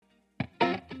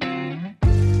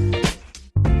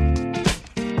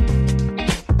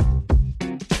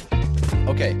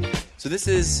Okay, so this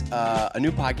is a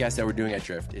new podcast that we're doing at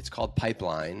Drift. It's called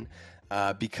Pipeline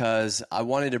because I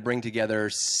wanted to bring together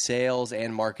sales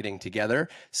and marketing together.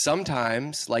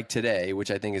 Sometimes, like today, which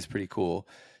I think is pretty cool,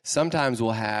 sometimes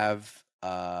we'll have,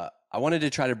 I wanted to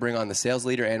try to bring on the sales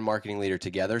leader and marketing leader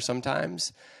together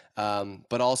sometimes,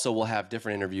 but also we'll have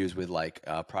different interviews with like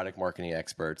product marketing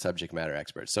experts, subject matter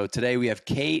experts. So today we have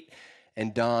Kate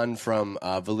and Don from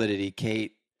Validity.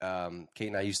 Kate and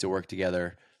I used to work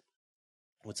together.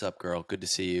 What's up, girl? Good to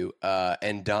see you.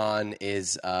 And Don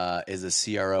is a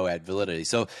CRO at Validity.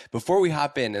 So before we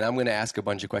hop in, and I'm going to ask a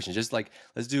bunch of questions, just like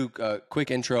let's do a quick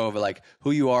intro of like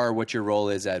who you are, what your role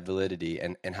is at Validity,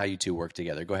 and how you two work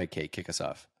together. Go ahead, Kate. Kick us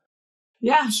off.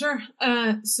 Yeah, sure.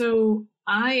 So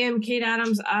I am Kate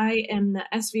Adams. I am the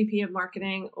SVP of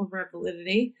Marketing over at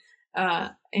Validity,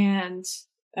 and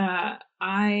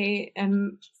I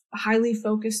am highly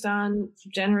focused on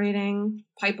generating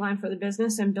pipeline for the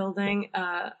business and building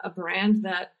a brand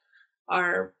that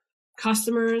our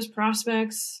customers,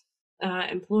 prospects,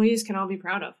 employees can all be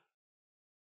proud of.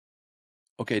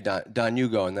 Okay, Don, you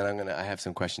go, and then I have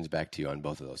some questions back to you on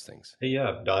both of those things. Hey,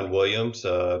 yeah, Don Williams,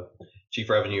 Chief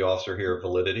Revenue Officer here at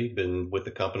Validity. Been with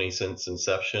the company since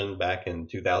inception back in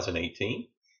 2018,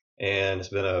 and it's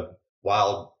been a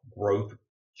wild growth,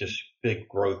 just big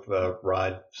growth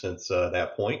ride since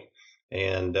that point.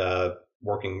 And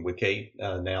working with Kate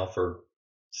now for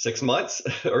 6 months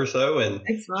or so, and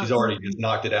she's already just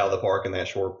knocked it out of the park in that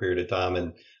short period of time.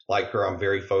 And like her, I'm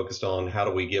very focused on how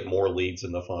do we get more leads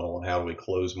in the funnel and how do we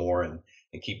close more and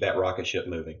keep that rocket ship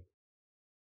moving.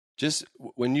 Just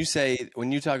when you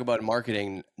talk about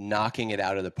marketing, knocking it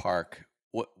out of the park,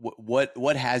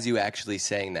 what has you actually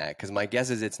saying that? Because my guess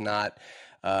is it's not,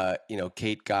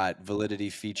 Kate got Validity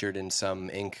featured in some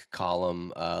Inc.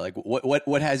 column. Like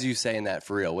what has you saying that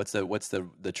for real? What's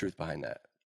the truth behind that?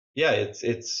 Yeah,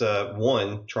 it's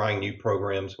one, trying new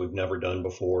programs we've never done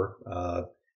before.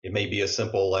 It may be as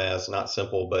simple as, not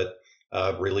simple, but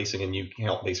releasing a new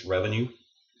account-based revenue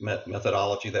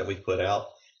methodology that we've put out,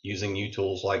 using new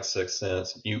tools like Sixth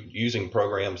Sense, using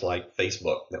programs like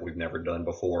Facebook that we've never done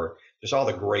before. Just all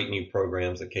the great new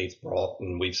programs that Kate's brought,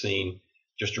 and we've seen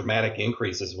just dramatic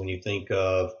increases when you think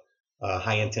of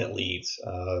high intent leads,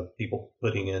 people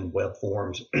putting in web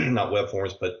forms, not web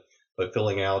forms, but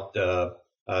filling out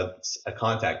a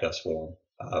contact us form.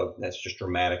 That's just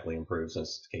dramatically improved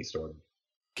since Kate started.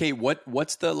 Kate,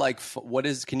 what's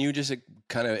the can you just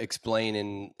kind of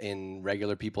explain in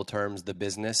regular people terms the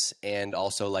business and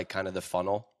also like kind of the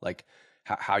funnel, like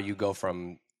how you go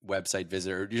from website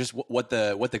visitor, just what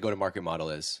the go-to-market model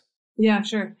is? Yeah,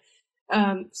 sure.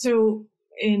 So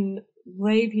in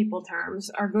lay people terms,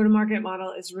 our go-to-market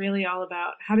model is really all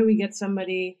about how do we get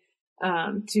somebody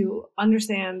to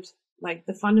understand like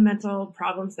the fundamental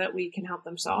problems that we can help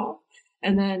them solve,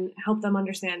 and then help them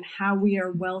understand how we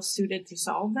are well suited to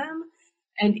solve them,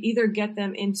 and either get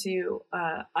them into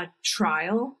a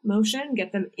trial motion,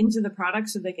 get them into the product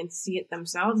so they can see it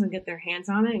themselves and get their hands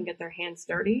on it and get their hands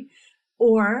dirty,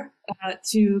 or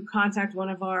to contact one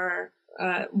of our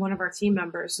team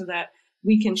members so that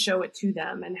we can show it to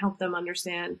them and help them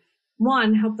understand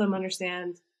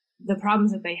the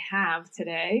problems that they have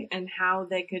today and how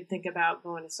they could think about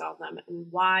going to solve them and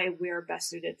why we're best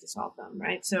suited to solve them,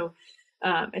 right? So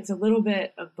it's a little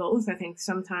bit of both. I think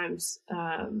sometimes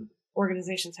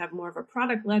organizations have more of a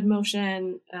product-led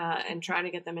motion and trying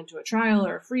to get them into a trial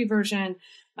or a free version,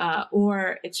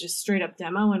 or it's just straight up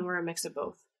demo, and we're a mix of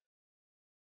both.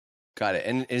 Got it.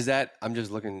 And is that, I'm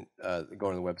just looking,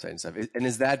 going to the website and stuff, and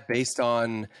is that based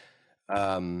on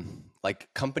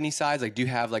like company size? Like, do you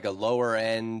have like a lower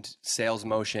end sales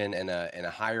motion and a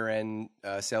higher end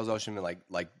sales motion?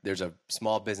 Like there's a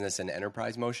small business and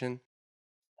enterprise motion?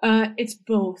 It's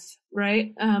both,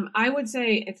 right? I would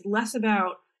say it's less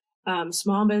about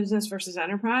small business versus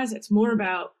enterprise. It's more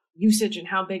about usage and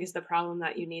how big is the problem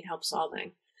that you need help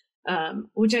solving,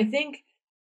 which I think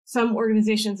some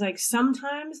organizations, like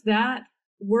sometimes that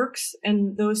works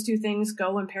and those two things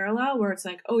go in parallel, where it's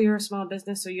like, oh, you're a small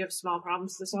business, so you have small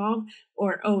problems to solve,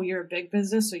 or, oh, you're a big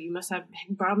business, so you must have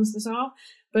big problems to solve.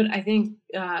 But I think,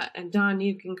 and Don,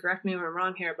 you can correct me if I'm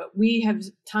wrong here, but we have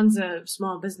tons of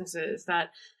small businesses that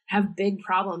have big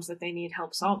problems that they need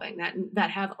help solving,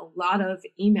 that have a lot of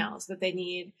emails that they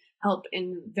need help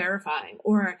in verifying,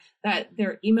 or that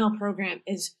their email program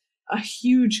is a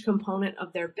huge component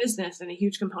of their business and a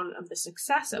huge component of the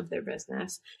success of their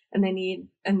business.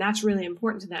 And that's really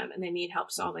important to them, and they need help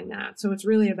solving that. So it's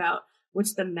really about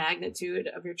what's the magnitude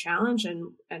of your challenge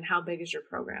and how big is your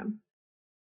program.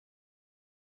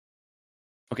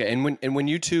 Okay. And when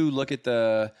you two look at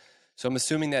so I'm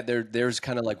assuming that there's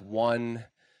kind of like one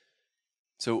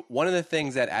So one of the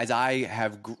things that as I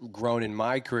have grown in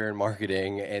my career in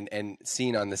marketing and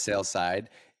seen on the sales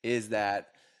side is that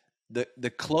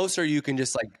the closer you can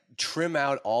just like trim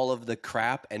out all of the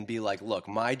crap and be like, look,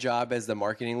 my job as the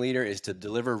marketing leader is to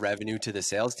deliver revenue to the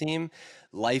sales team.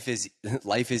 Life is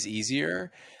life is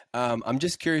easier. I'm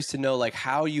just curious to know like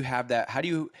how you have that.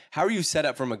 How are you set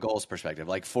up from a goals perspective?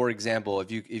 Like for example,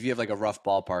 if you have like a rough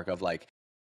ballpark of like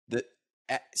the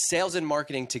sales and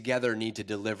marketing together need to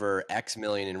deliver X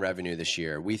million in revenue this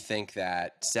year. We think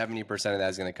that 70% of that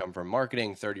is going to come from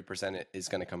marketing, 30% is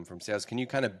going to come from sales. Can you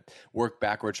kind of work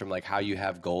backwards from like how you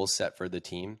have goals set for the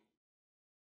team?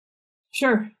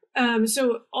 Sure.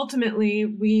 So ultimately,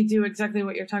 we do exactly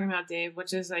what you're talking about, Dave,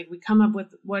 which is like we come up with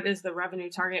what is the revenue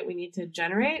target we need to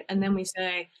generate, and then we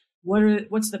say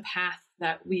what's the path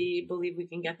that we believe we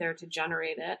can get there to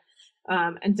generate it.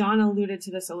 And Don alluded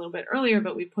to this a little bit earlier,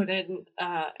 but we put in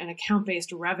an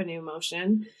account-based revenue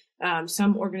motion.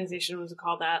 Some organizations would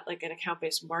call that like an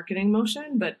account-based marketing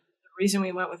motion, but the reason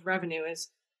we went with revenue is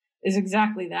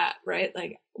exactly that, right?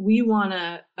 Like we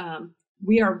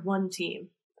are one team.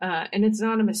 And it's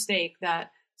not a mistake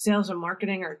that sales and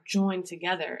marketing are joined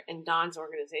together in Don's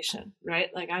organization, right?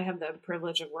 Like I have the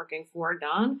privilege of working for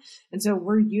Don. And so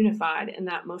we're unified in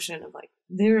that motion of like,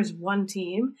 there's one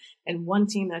team and one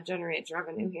team that generates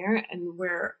revenue here. And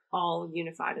we're all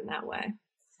unified in that way.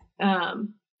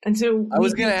 And so I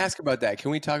was going to ask about that. Can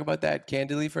we talk about that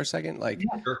candidly for a second? Like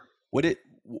yeah. Sure. what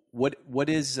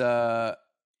is,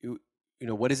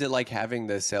 what is it like having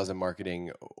the sales and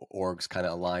marketing orgs kind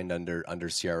of aligned under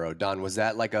CRO? Don, was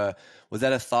that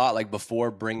a thought like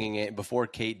before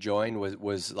Kate joined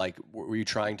was like, were you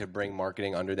trying to bring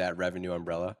marketing under that revenue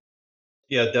umbrella?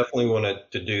 Yeah, definitely wanted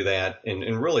to do that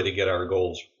and really to get our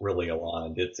goals really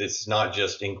aligned. It's not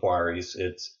just inquiries.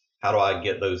 It's how do I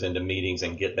get those into meetings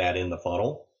and get that in the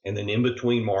funnel? And then in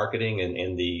between marketing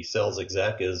and the sales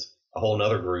exec is a whole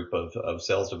nother group of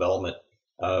sales development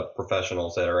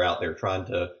professionals that are out there trying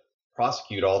to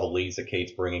prosecute all the leads that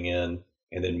Kate's bringing in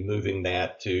and then moving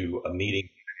that to a meeting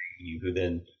who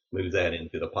then moves that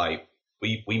into the pipe.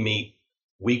 We meet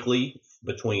weekly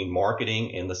between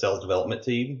marketing and the sales development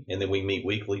team, and then we meet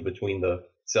weekly between the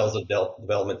sales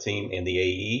development team and the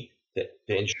AE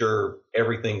to ensure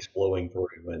everything's flowing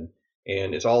through.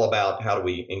 And it's all about how do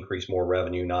we increase more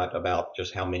revenue, not about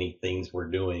just how many things we're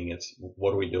doing. It's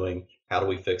what are we doing? How do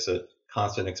we fix it?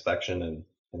 Constant inspection and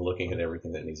looking at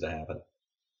everything that needs to happen.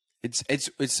 It's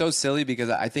so silly because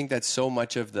I think that so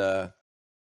much of the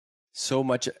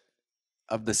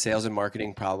sales and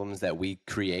marketing problems that we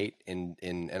create and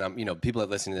I'm, people that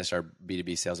listen to this are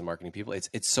B2B sales and marketing people.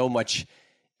 It's so much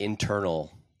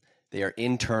internal. They are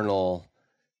internal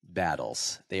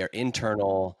battles. They are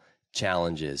internal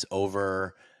challenges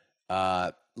over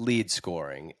lead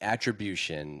scoring,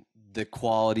 attribution, the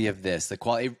quality of this, the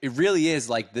quality. It really is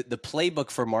like the playbook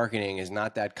for marketing is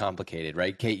not that complicated,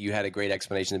 right? Kate, you had a great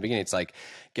explanation in the beginning. It's like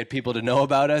get people to know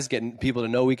about us, getting people to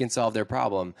know we can solve their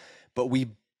problem. But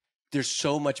there's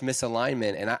so much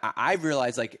misalignment. And I've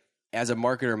realized like as a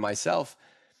marketer myself,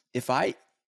 if I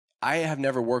have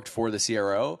never worked for the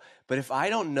CRO, but if I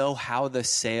don't know how the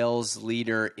sales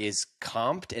leader is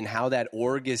comped and how that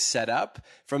org is set up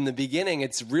from the beginning,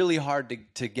 it's really hard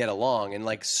to get along. And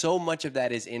like so much of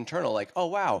that is internal. Like, oh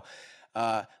wow,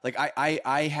 like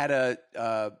I had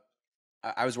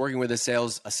I was working with a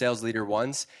sales leader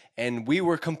once, and we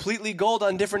were completely gold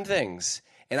on different things,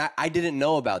 and I didn't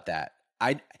know about that.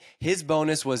 His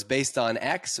bonus was based on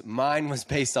X, mine was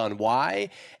based on Y,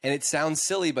 and it sounds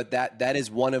silly, but that is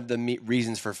one of the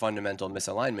reasons for fundamental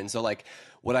misalignment. So like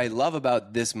what I love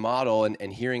about this model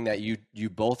and hearing that you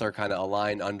both are kind of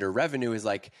aligned under revenue is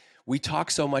like we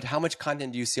talk so much. How much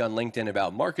content do you see on LinkedIn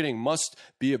about marketing must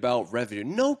be about revenue?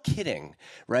 No kidding,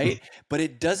 right? But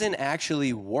it doesn't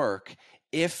actually work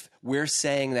if we're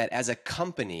saying that as a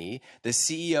company, the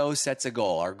CEO sets a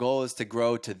goal. Our goal is to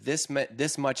grow to this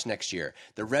much next year.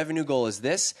 The revenue goal is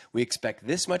this. We expect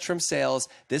this much from sales,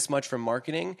 this much from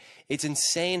marketing. It's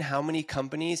insane how many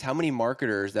companies, how many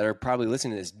marketers that are probably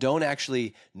listening to this don't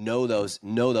actually know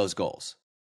those goals.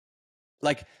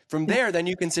 Like from there, then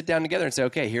you can sit down together and say,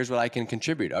 okay, here's what I can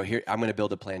contribute. Oh, here, I'm going to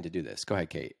build a plan to do this. Go ahead,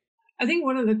 Kate. I think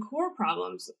one of the core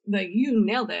problems, like you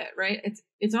nailed it, right?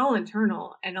 It's all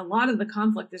internal, and a lot of the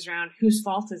conflict is around whose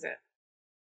fault is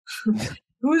it?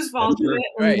 Whose fault is it?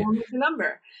 And right. What's the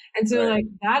number? And so, like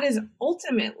that is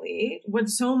ultimately what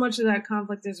so much of that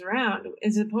conflict is around,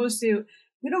 as opposed to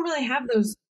we don't really have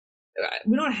those.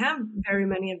 We don't have very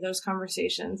many of those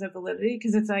conversations at Validity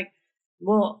because it's like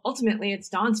Well, ultimately, it's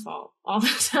Don's fault all the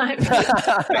time.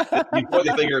 You point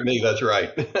the finger at me. That's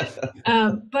right.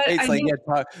 But Hey, it's I like, think,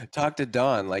 yeah, talk to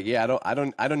Don. Like, yeah, I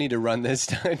don't need to run this.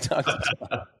 Talk to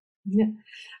Don. yeah,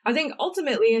 I think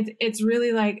ultimately it's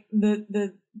really like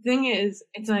the thing is,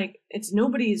 it's like, it's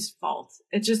nobody's fault.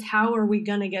 It's just, how are we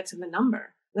going to get to the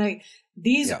number? Like,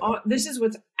 Yeah. this is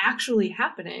what's actually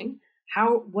happening.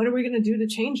 What are we going to do to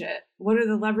change it? What are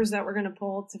the levers that we're going to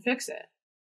pull to fix it?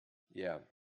 Yeah.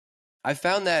 I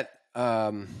found that,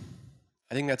 I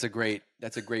think that's a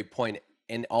great point.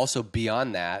 And also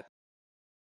beyond that,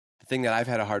 the thing that I've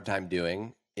had a hard time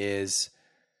doing is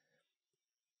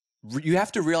you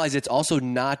have to realize it's also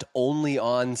not only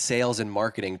on sales and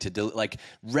marketing to do, like,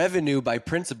 revenue by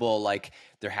principle. Like,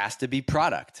 there has to be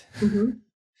product. Mm-hmm.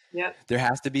 Yeah. There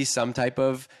has to be some type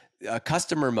of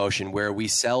customer motion where we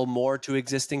sell more to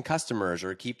existing customers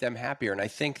or keep them happier. And I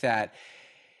think that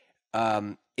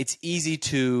it's easy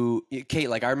to, Kate,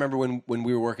 like, I remember when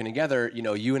we were working together,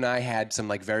 you and I had some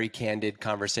like very candid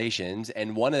conversations.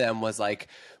 And one of them was like,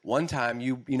 one time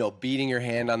you beating your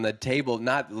hand on the table,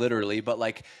 not literally, but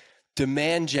like,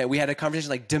 demand gen, we had a conversation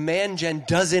like, demand gen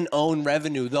doesn't own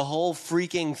revenue. The whole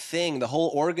freaking thing, the whole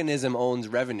organism owns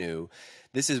revenue.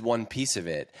 This is one piece of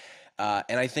it.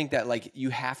 And I think that, like, you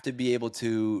have to be able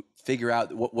to figure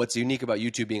out what's unique about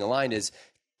you two being aligned is,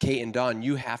 Kate and Don,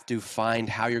 you have to find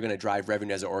how you're going to drive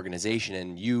revenue as an organization.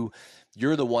 And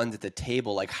you're the ones at the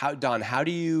table. Like, Don, how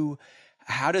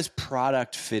does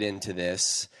product fit into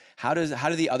this? How do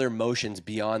the other motions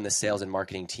beyond the sales and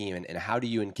marketing team, and how do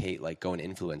you and Kate like go and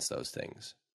influence those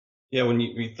things? Yeah, when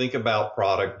you think about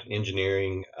product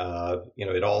engineering,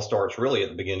 it all starts really at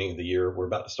the beginning of the year. We're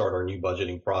about to start our new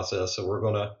budgeting process, so we're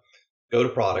going to go to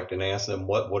product and ask them,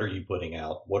 what are you putting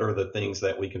out? What are the things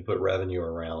that we can put revenue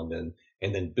around, and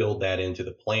then build that into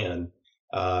the plan.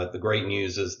 The great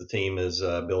news is the team is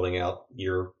building out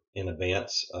year in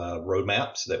advance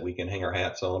roadmaps that we can hang our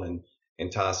hats on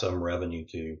and tie some revenue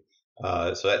to.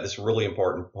 So that's a really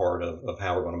important part of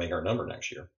how we're going to make our number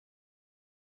next year.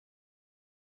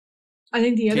 I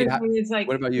think the other Kate, thing is, like,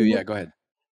 what about you? Yeah, go ahead.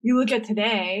 You look at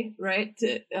today, right?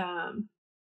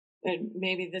 And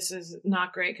maybe this is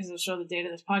not great because it'll show the date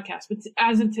of this podcast, but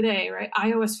as of today, right,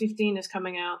 iOS 15 is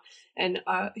coming out, and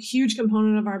a huge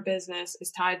component of our business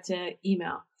is tied to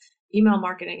email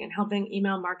marketing, and helping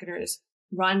email marketers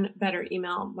run better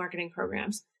email marketing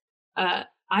programs.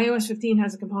 iOS 15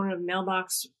 has a component of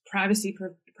mailbox privacy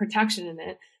protection in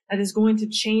it that is going to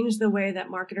change the way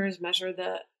that marketers measure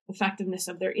the effectiveness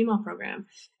of their email program.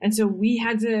 And so we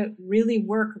had to really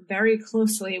work very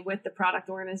closely with the product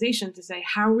organization to say,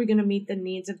 how are we going to meet the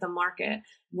needs of the market?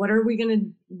 What are we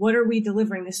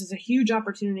delivering? This is a huge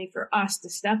opportunity for us to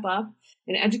step up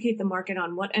and educate the market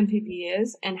on what MPP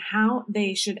is and how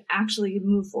they should actually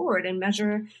move forward and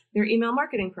measure their email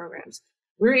marketing programs.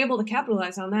 We're able to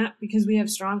capitalize on that because we have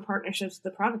strong partnerships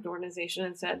with the product organization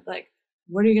and said, like,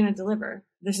 what are you going to deliver?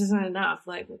 This isn't enough.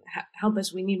 Like, help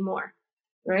us. We need more.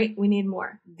 Right? We need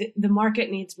more. The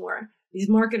market needs more. These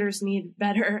marketers need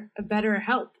better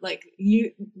help. Like,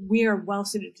 we are well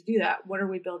suited to do that. What are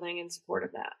we building in support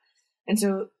of that? And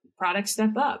so products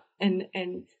step up, and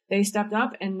they stepped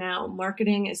up, and now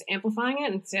marketing is amplifying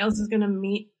it, and sales is going to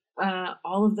meet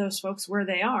all of those folks where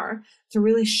they are to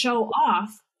really show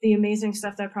off the amazing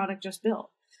stuff that product just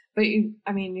built. But you're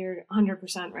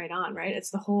 100% right on, right? It's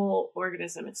the whole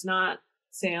organism. It's not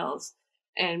sales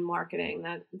and marketing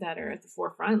that are at the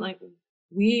forefront. Like,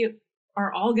 we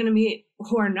are all going to meet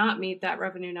or not meet that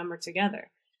revenue number together.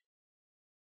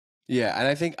 Yeah. And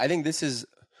I think this is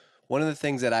one of the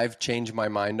things that I've changed my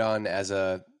mind on as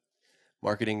a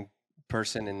marketing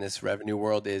person in this revenue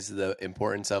world is the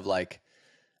importance of, like,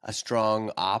 a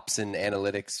strong ops and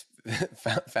analytics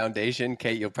foundation.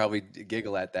 Kate, you'll probably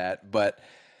giggle at that, but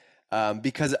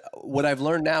because what I've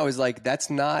learned now is, like, that's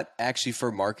not actually for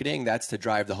marketing, that's to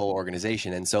drive the whole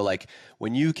organization. And so, like,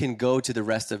 when you can go to the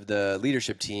rest of the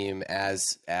leadership team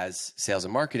as sales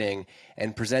and marketing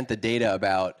and present the data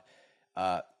about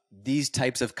these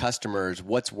types of customers,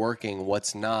 what's working,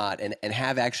 what's not, and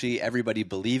have actually everybody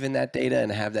believe in that data and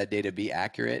have that data be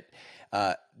accurate,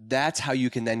 that's how you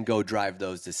can then go drive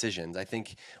those decisions. I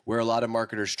think where a lot of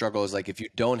marketers struggle is, like, if you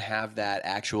don't have that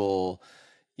actual,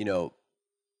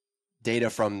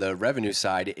 data from the revenue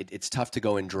side, it's tough to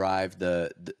go and drive the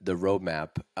roadmap.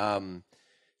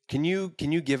 Can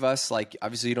you give us, like,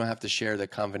 obviously you don't have to share the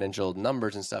confidential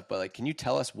numbers and stuff, but, like, can you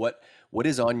tell us what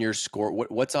is on your score?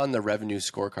 What's on the revenue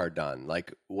scorecard, Don?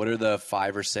 Like, what are the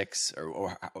 5 or 6,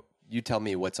 or you tell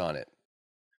me what's on it?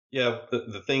 Yeah,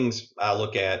 the things I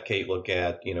look at, Kate look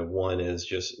at, one is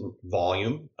just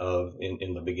volume of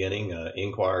in the beginning,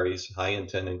 inquiries, high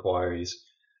intent inquiries.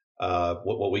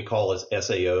 What we call as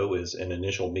SAO is an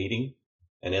initial meeting,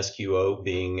 and SQO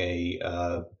being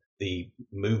the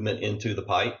movement into the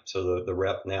pipe. So the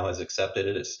rep now has accepted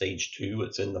it at stage 2.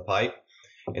 It's in the pipe.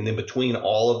 And then between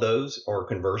all of those are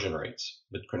conversion rates.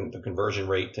 The conversion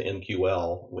rate to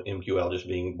MQL, MQL just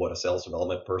being what a sales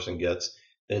development person gets,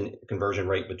 then conversion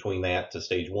rate between that to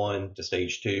stage 1 to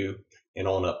stage 2 and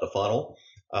on up the funnel,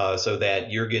 so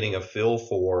that you're getting a feel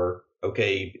for,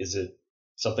 okay, is it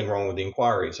something wrong with the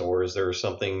inquiries, or is there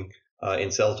something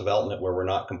in sales development where we're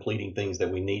not completing things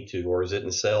that we need to, or is it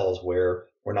in sales where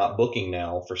we're not booking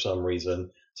now for some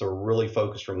reason? So we're really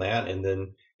focused from that. And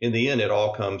then in the end, it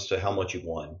all comes to how much you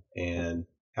won and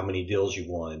how many deals you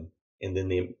won. And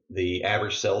then the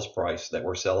average sales price that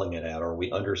we're selling it at, are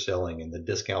we underselling, and the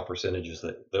discount percentages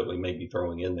that we may be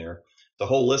throwing in there. So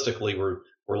holistically,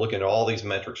 we're looking at all these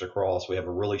metrics across. We have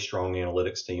a really strong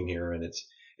analytics team here, and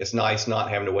it's nice not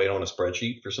having to wait on a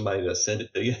spreadsheet for somebody to send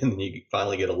it to you, and then you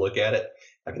finally get a look at it.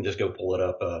 I can just go pull it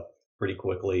up pretty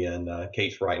quickly, and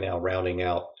Kate's right now rounding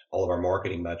out all of our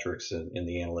marketing metrics and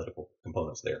the analytical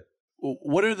components there.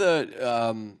 What are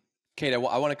the Kate? I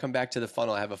want to come back to the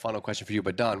funnel. I have a funnel question for you,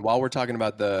 but Don, while we're talking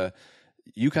about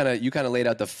you kind of laid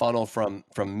out the funnel from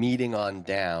meeting on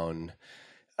down.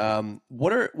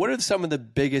 What are some of the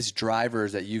biggest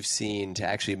drivers that you've seen to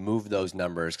actually move those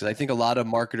numbers? Because I think a lot of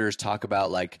marketers talk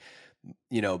about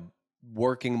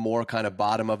working more kind of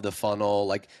bottom of the funnel.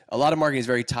 Like a lot of marketing is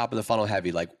very top of the funnel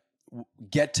heavy, like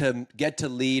get to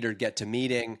lead or get to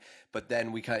meeting, but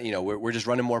then we kind of, we're just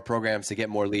running more programs to get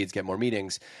more leads, get more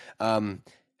meetings.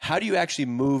 How do you actually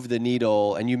move the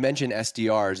needle? And you mentioned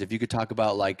SDRs. If you could talk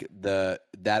about like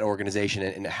that organization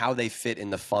and how they fit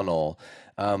in the funnel.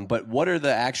 But what are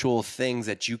the actual things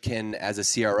that you can, as a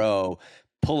CRO,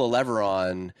 pull a lever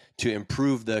on to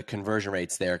improve the conversion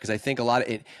rates there? Because I think a lot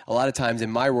of times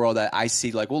in my world, I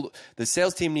see like, well, the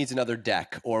sales team needs another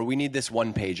deck, or we need this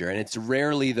one pager, and it's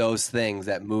rarely those things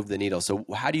that move the needle. So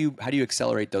how do you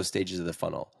accelerate those stages of the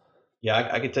funnel?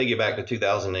 Yeah, I could take you back to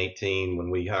 2018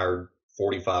 when we hired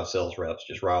 45 sales reps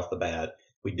just right off the bat.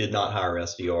 We did not hire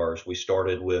SDRs. We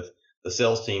started with the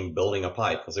sales team building a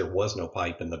pipe because there was no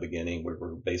pipe in the beginning. We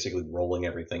were basically rolling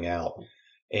everything out.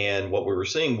 And what we were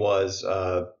seeing was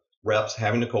reps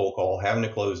having to cold call, having to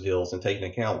close deals, and taking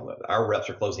account. Our reps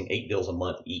are closing 8 deals a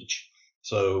month each.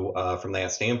 So from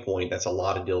that standpoint, that's a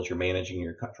lot of deals you're managing,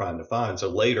 you're trying to find. So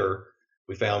later,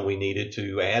 we found we needed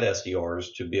to add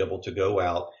SDRs to be able to go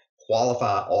out,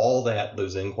 qualify all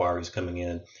those inquiries coming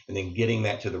in, and then getting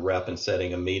that to the rep and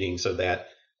setting a meeting so that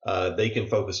they can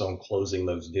focus on closing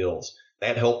those deals.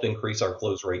 That helped increase our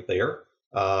close rate there.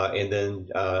 And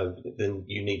then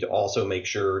you need to also make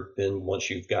sure then once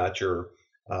you've got your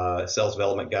sales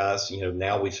development guys,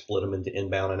 now we split them into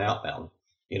inbound and outbound,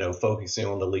 focusing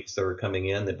on the leads that are coming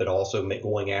in, but also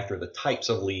going after the types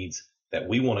of leads that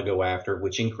we want to go after,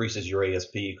 which increases your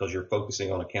ASP because you're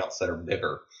focusing on accounts that are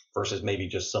bigger versus maybe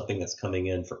just something that's coming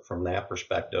in from that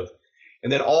perspective. And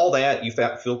then all that you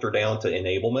filter down to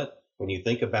enablement. When you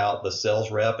think about the sales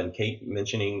rep and Kate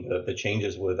mentioning the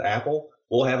changes with Apple,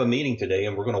 we'll have a meeting today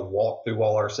and we're going to walk through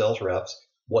all our sales reps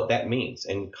what that means,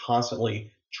 and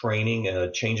constantly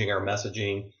training, changing our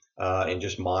messaging, and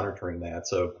just monitoring that.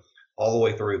 So all the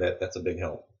way through that's a big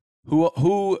help.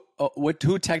 Who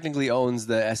technically owns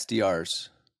the SDRs?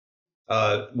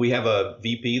 We have a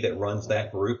VP that runs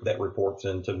that group that reports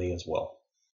into me as well.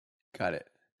 Got it.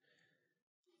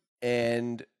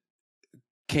 And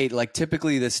Kate, like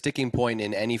typically the sticking point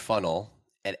in any funnel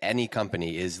at any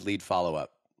company is lead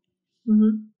follow-up.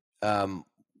 Mm-hmm.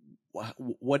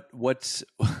 What's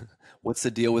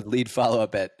the deal with lead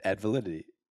follow-up at Validity?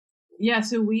 Yeah,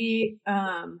 so we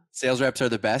sales reps are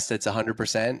the best. It's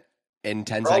 100% in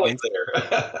 10 seconds.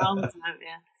 All the time,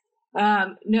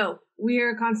 yeah. No, we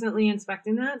are constantly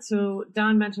inspecting that. So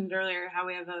Don mentioned earlier how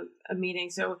we have a meeting.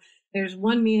 So there's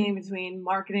one meeting between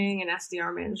marketing and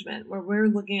SDR management where we're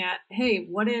looking at, hey,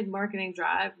 what did marketing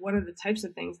drive? What are the types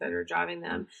of things that are driving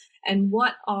them? And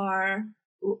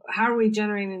how are we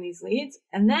generating these leads?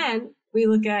 And then we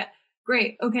look at,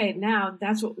 great, okay, now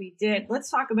that's what we did. Let's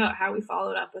talk about how we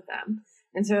followed up with them.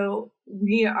 And so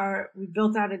we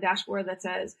built out a dashboard that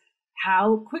says,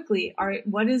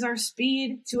 what is our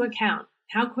speed to account?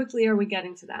 How quickly are we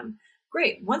getting to them?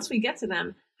 Great. Once we get to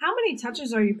them, how many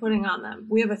touches are you putting on them?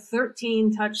 We have a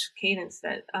 13 touch cadence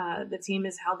that the team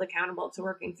is held accountable to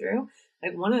working through.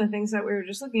 Like one of the things that we were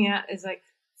just looking at is like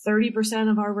 30%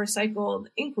 of our recycled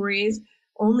inquiries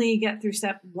only get through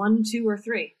step 1, 2, or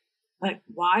 3. Like,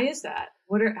 why is that?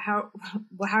 How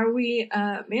are we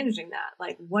managing that?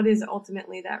 Like, what is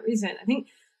ultimately that reason? I think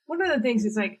one of the things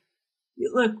is like,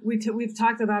 look, we've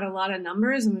talked about a lot of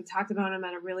numbers and we've talked about them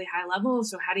at a really high level.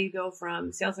 So how do you go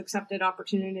from sales accepted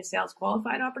opportunity to sales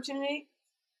qualified opportunity?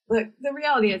 Look, the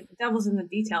reality is the devil's in the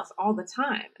details all the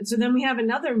time. And so then we have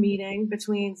another meeting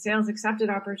between sales accepted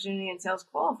opportunity and sales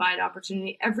qualified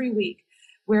opportunity every week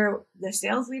where the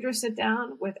sales leaders sit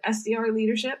down with SDR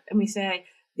leadership and we say,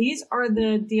 these are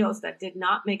the deals that did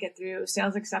not make it through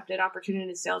sales accepted opportunity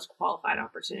to sales qualified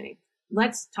opportunity.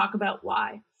 Let's talk about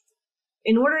why.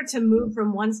 In order to move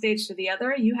from one stage to the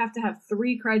other, you have to have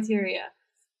 3 criteria.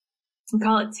 We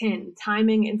call it TIN,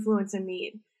 timing, influence, and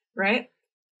need, right?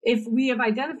 If we have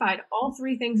identified all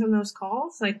 3 things on those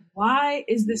calls, like, why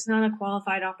is this not a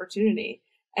qualified opportunity?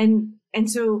 And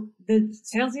so the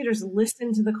sales leaders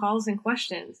listen to the calls and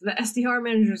questions. The SDR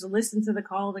managers listen to the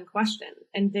call and question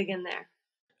and dig in there.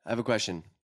 I have a question.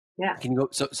 Yeah. Can you go?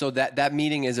 So that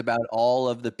meeting is about all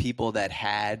of the people that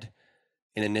had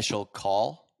an initial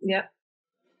call? Yep.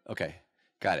 Okay.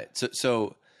 Got it.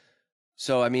 So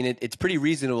I mean, it's pretty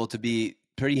reasonable to be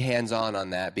pretty hands-on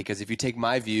that, because if you take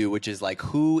my view, which is like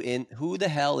who the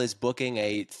hell is booking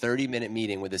a 30-minute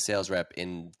meeting with a sales rep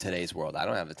in today's world? I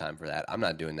don't have the time for that. I'm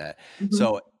not doing that. Mm-hmm.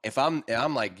 So if I'm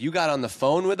like, you got on the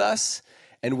phone with us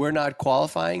and we're not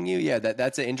qualifying you, yeah,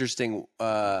 that's an interesting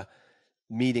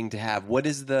meeting to have. What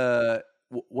is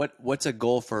what's a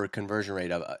goal for conversion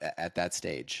rate at that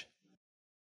stage?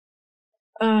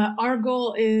 Our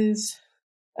goal is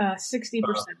 60%.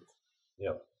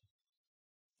 Yep.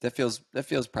 That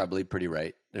feels probably pretty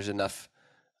right. There's enough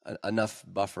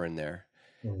buffer in there.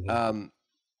 Mm-hmm.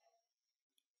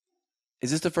 Is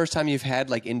this the first time you've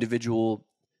had like individual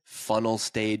funnel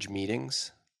stage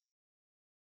meetings?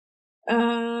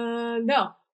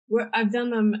 No, I've done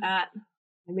them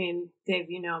Dave,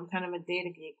 I'm kind of a data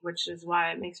geek, which is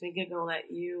why it makes me giggle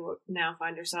that you now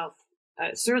find yourself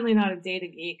certainly not a data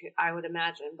geek, I would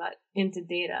imagine, but into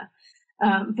data.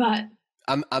 But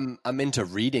I'm into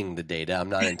reading the data. I'm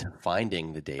not into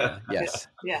finding the data. Yes.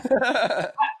 Yeah.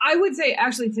 I would say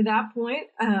actually to that point,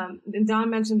 Don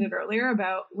mentioned it earlier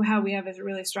about how we have a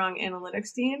really strong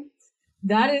analytics team.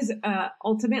 That is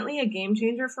ultimately a game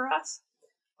changer for us.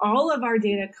 All of our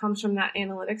data comes from that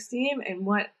analytics team, and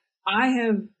what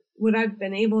I've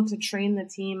been able to train the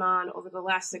team on over the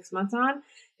last 6 months on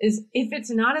is if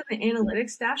it's not in the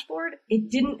analytics dashboard,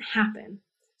 it didn't happen.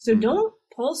 So don't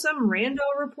pull some rando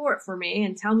report for me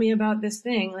and tell me about this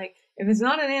thing. Like, if it's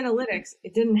not in analytics,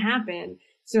 it didn't happen.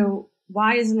 So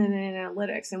why isn't it in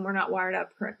analytics and we're not wired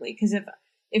up correctly? Because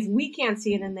if we can't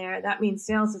see it in there, that means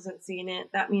sales isn't seeing it.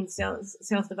 That means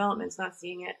sales development's not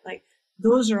seeing it. Like,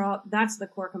 that's the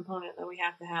core component that we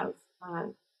have to have,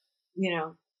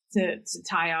 to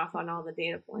tie off on all the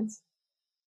data points.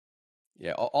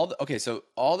 Yeah. So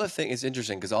all the thing is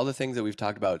interesting because all the things that we've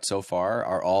talked about so far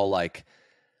are all like,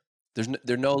 there's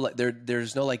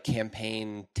no like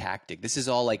campaign tactic. This is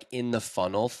all like in the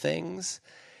funnel things.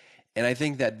 And I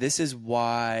think that this is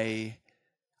why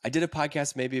I did a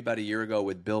podcast maybe about a year ago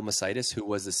with Bill Masitis, who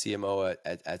was the CMO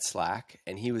at Slack.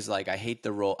 And he was like, I hate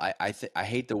the role. I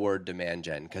hate the word demand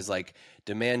gen, because like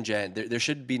demand gen, there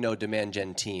should be no demand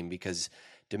gen team, because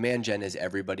demand gen is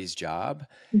everybody's job.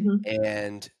 Mm-hmm.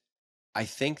 And I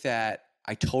think that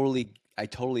I totally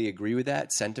agree with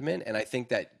that sentiment. And I think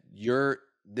that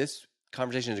this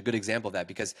conversation is a good example of that,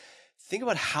 because think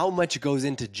about how much goes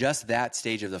into just that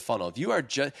stage of the funnel. If you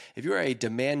are a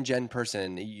demand gen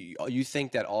person, you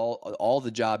think that all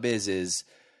the job is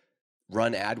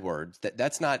run AdWords.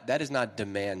 That is not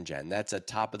demand gen. That's a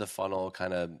top of the funnel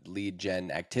kind of lead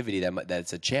gen activity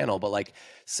that's a channel. But like,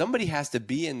 somebody has to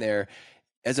be in there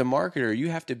as a marketer. You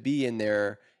have to be in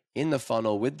there in the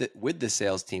funnel with the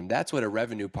sales team. That's what a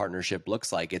revenue partnership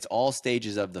looks like. It's all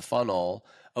stages of the funnel.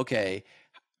 Okay,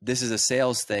 this is a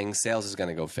sales thing. Sales is going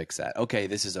to go fix that. Okay,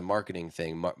 this is a marketing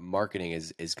thing. Marketing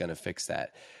is going to fix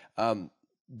that.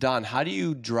 Don, how do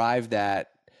you drive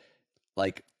that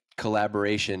like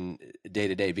collaboration day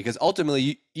to day? Because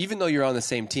ultimately, even though you're on the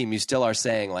same team, you still are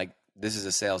saying like, this is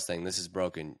a sales thing. This is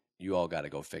broken. You all got to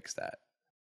go fix that.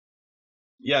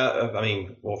 Yeah, I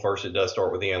mean, well, first it does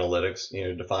start with the analytics,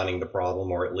 defining the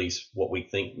problem, or at least what we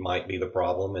think might be the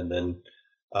problem, and then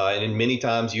many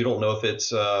times you don't know if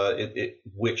it's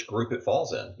which group it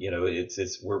falls in.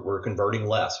 We're converting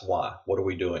less. Why? What are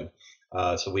we doing?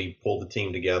 So we pull the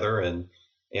team together, and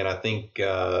I think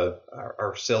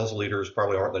our sales leaders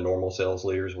probably aren't the normal sales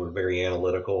leaders. We're very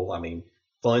analytical. I mean,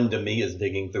 fun to me is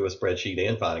digging through a spreadsheet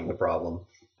and finding the problem.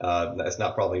 That's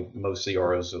not probably most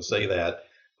CROs will say that.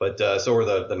 But so are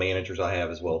the managers I have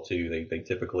as well too. They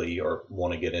typically are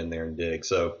want to get in there and dig.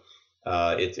 So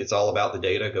it's all about the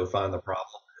data. Go find the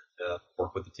problem, and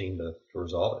work with the team to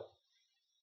resolve it.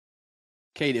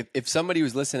 Kate, if somebody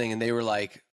was listening and they were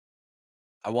like,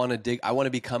 I want to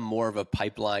become more of a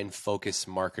pipeline focused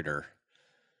marketer.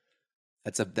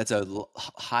 That's a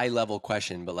high level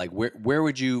question, but like where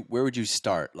would you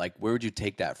start? Like where would you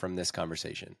take that from this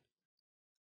conversation?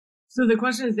 So the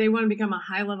question is, they want to become a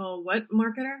high level what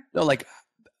marketer? No, like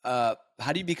how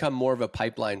do you become more of a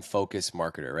pipeline focused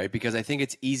marketer, right? Because I think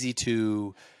it's easy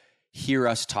to hear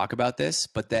us talk about this,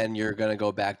 but then you're going to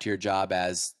go back to your job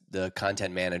as the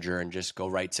content manager and just go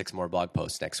write 6 more blog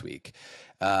posts next week.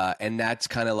 And that's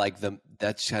kind of like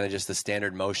that's kind of just the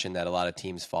standard motion that a lot of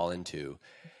teams fall into.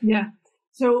 Yeah.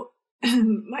 So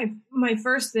my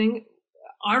first thing,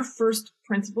 our first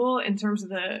principle in terms of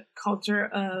the culture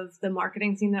of the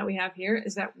marketing team that we have here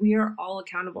is that we are all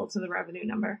accountable to the revenue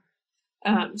number.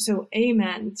 So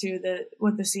amen to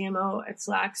what the CMO at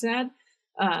Slack said.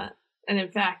 And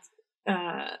in fact,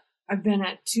 I've been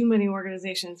at too many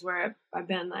organizations where I've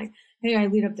been like, hey, I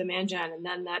lead up demand gen. And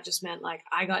then that just meant like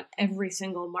I got every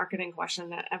single marketing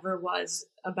question that ever was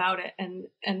about it. And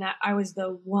that I was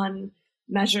the one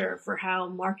measure for how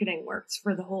marketing works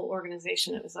for the whole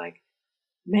organization. It was like,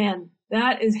 man,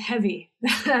 that is heavy.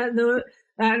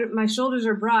 My shoulders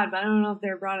are broad, but I don't know if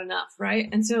they're broad enough. Right.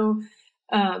 And so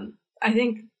I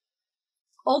think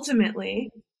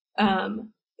ultimately,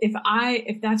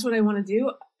 if that's what I want to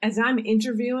do, as I'm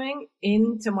interviewing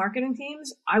into marketing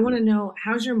teams, I want to know,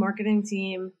 how's your marketing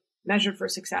team measured for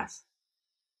success?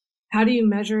 How do you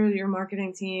measure your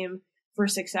marketing team for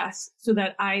success so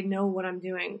that I know what I'm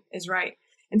doing is right?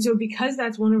 And so because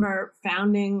that's one of our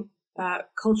founding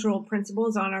cultural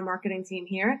principles on our marketing team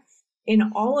here,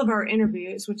 in all of our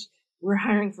interviews, which we're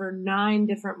hiring for 9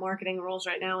 different marketing roles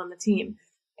right now on the team,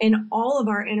 in all of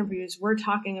our interviews, we're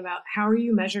talking about how are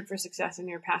you measured for success in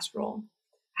your past role?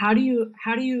 How do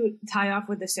you tie off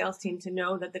with the sales team to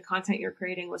know that the content you're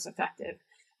creating was effective?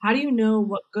 How do you know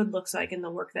what good looks like in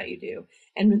the work that you do?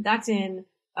 And that's in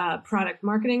product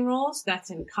marketing roles,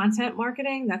 that's in content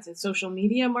marketing, that's in social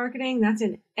media marketing, that's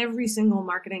in every single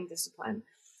marketing discipline.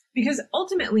 Because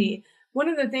ultimately, one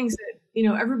of the things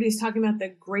that, everybody's talking about the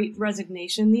great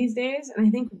resignation these days. And I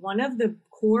think one of the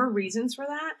core reasons for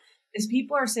that is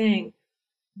people are saying,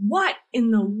 what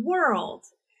in the world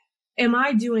am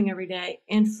I doing every day,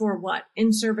 and for what?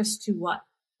 In service to what?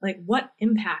 Like, what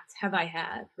impact have I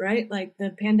had, right? Like,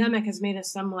 the pandemic has made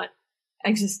us somewhat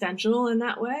existential in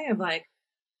that way of like,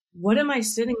 what am I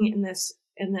sitting in this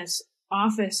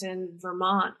office in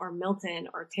Vermont or Milton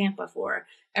or Tampa for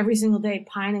every single day,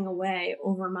 pining away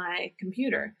over my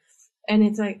computer? And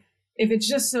it's like, if it's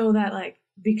just so that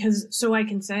so I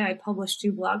can say I published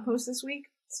 2 blog posts this week,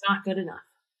 it's not good enough.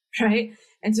 Right.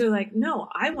 And so no,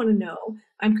 I want to know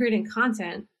I'm creating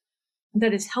content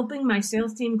that is helping my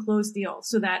sales team close deals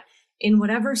so that in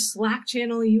whatever Slack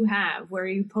channel you have where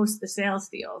you post the sales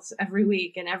deals every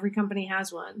week, and every company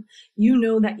has one,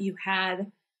 that you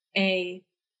had a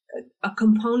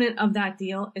component of that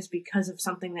deal is because of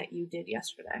something that you did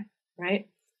yesterday, right?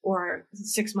 Or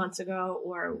 6 months ago,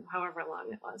 or however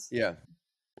long it was. Yeah.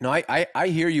 No, I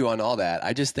hear you on all that.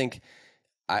 I just think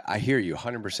I hear you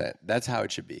 100%. That's how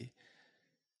it should be.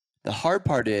 The hard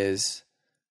part is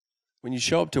when you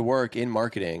show up to work in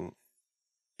marketing,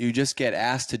 you just get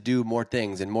asked to do more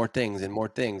things and more things and more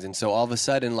things. And so all of a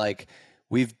sudden,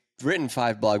 we've written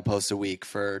 5 blog posts a week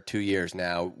for 2 years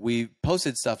now. We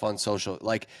posted stuff on social,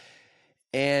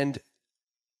 and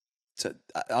so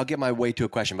I'll get my way to a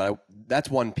question, but that's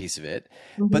one piece of it.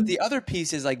 Mm-hmm. But the other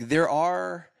piece is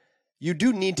you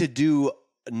do need to do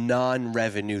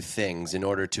non-revenue things in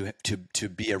order to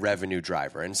be a revenue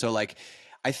driver. And so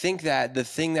I think that the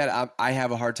thing that I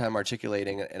have a hard time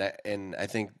articulating, and I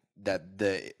think that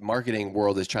the marketing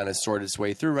world is trying to sort its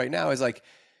way through right now, is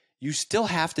you still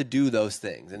have to do those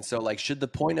things. And so is the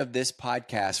point of this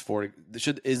podcast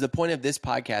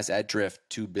at Drift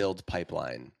to build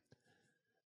pipeline?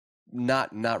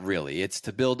 Not really. It's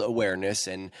to build awareness,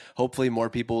 and hopefully more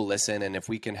people will listen. And if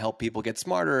we can help people get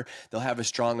smarter, they'll have a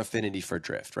strong affinity for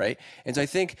Drift, right? And so I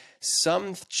think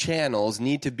some channels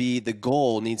the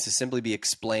goal needs to simply be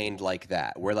explained like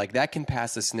that, where that can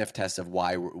pass the sniff test of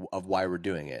why we're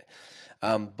doing it.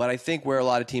 But I think where a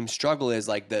lot of teams struggle is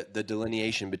the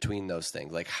delineation between those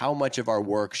things. How much of our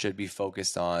work should be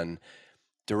focused on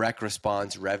direct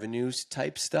response revenues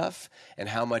type stuff, and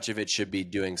how much of it should be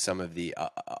doing some of the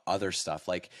other stuff,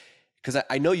 because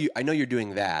I know you're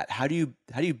doing that. How do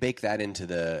you bake that into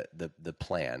the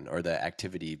plan or the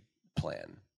activity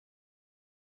plan?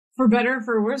 For better or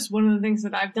for worse, one of the things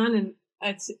that I've done, and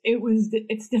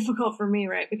It's difficult for me,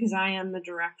 right? Because I am the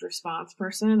direct response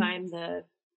person. I'm the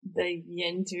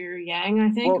yin to yang,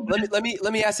 I think. Well, let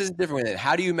me ask this a different way then.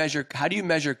 How do you measure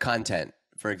content,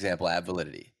 for example, at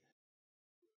Validity?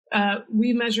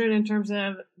 We measure it in terms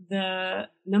of the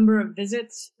number of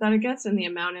visits that it gets and the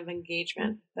amount of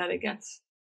engagement that it gets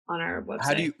on our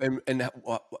website.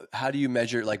 How do you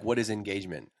measure, like, what is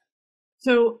engagement?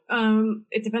 So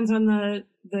it depends on the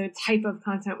type of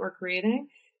content we're creating.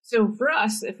 So for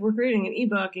us, if we're creating an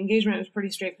ebook, engagement is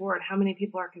pretty straightforward. How many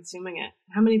people are consuming it?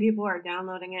 How many people are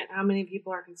downloading it? How many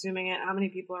people are consuming it? How many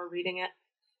people are reading it?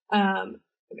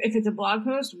 If it's a blog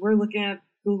post, we're looking at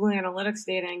Google Analytics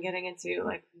data and getting into,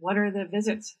 like, what are the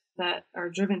visits that are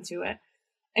driven to it?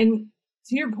 And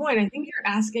to your point, I think you're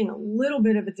asking a little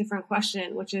bit of a different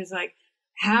question, which is like,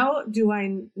 how do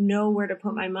I know where to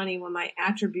put my money when my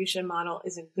attribution model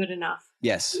isn't good enough?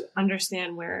 Yes. To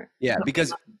understand where. Yeah,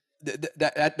 because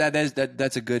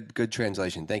that's a good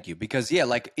translation. Thank you. Because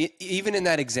like even in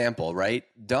that example, right?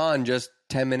 Don just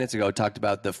 10 minutes ago talked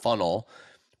about the funnel,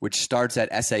 which starts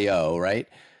at SAO, right?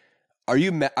 Are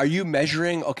you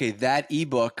measuring, okay, that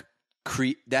ebook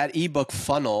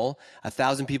funnel,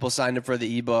 1,000 people signed up for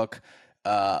the ebook,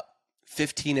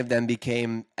 15 of them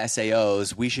became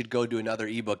SAOs. We should go do another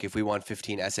ebook if we want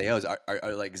 15 SAOs.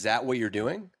 Are like, is that what you're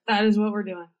doing? That is what we're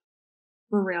doing.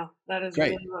 For real. That is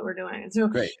really what we're doing. And so,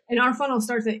 and our funnel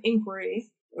starts at inquiry,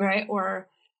 right? Or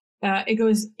it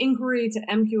goes inquiry to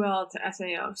MQL to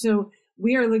SAO. So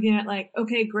we are looking at, like,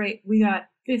 okay, great. We got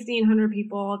 1,500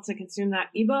 people to consume that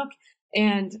ebook.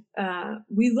 And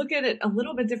we look at it a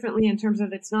little bit differently in terms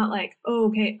of, it's not like, oh,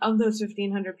 okay, of those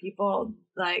 1,500 people,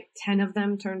 like 10 of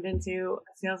them turned into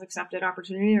a sales accepted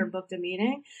opportunity or booked a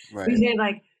meeting. Right. We say,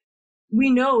 like, we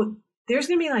know there's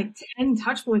going to be like 10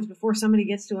 touch points before somebody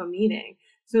gets to a meeting.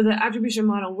 So the attribution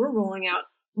model we're rolling out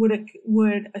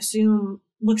would assume,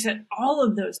 looks at all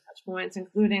of those touch points,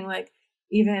 including, like,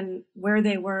 even where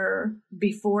they were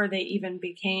before they even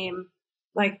became,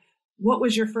 like, what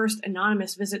was your first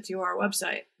anonymous visit to our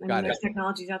website? I mean, there's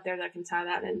technologies out there that can tie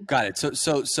that in. Got it.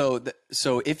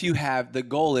 So if you have, the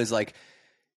goal is, like,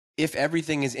 if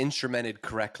everything is instrumented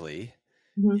correctly,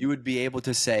 you would be able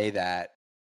to say that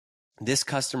this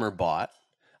customer bought.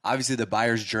 Obviously, the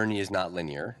buyer's journey is not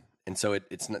linear, and so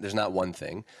it's not, there's not one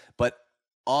thing. But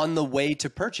on the way to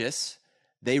purchase,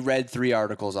 they read 3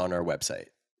 articles on our website.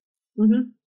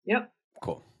 Yep.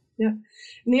 Cool. Yeah.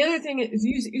 And the other thing is,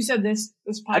 you said this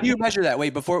podcast. How do you measure that?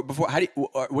 Wait, before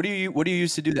what do you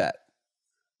use to do that?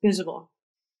 Visible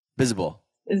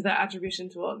is the attribution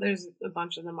tool. There's a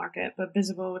bunch in the market, but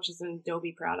Visible, which is an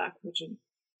Adobe product,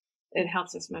 it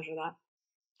helps us measure that.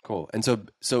 Cool. And so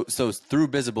through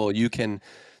Visible, you can,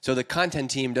 so the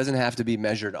content team doesn't have to be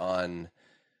measured on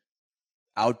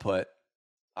output.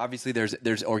 Obviously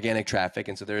there's organic traffic,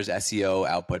 and so there's SEO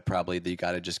output probably that you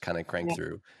got to just kind of crank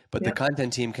through. But the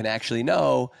content team can actually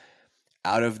know,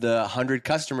 out of the 100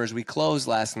 customers we closed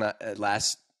last month,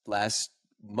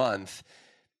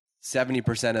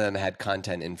 70% of them had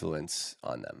content influence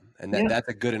on them. And that's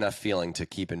a good enough feeling to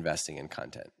keep investing in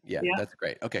content. Yeah, that's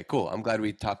great. Okay, cool. I'm glad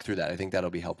we talked through that. I think that'll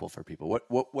be helpful for people.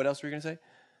 What else were you going to say?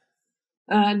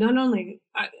 I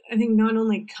think not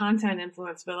only content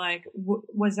influence, but, like,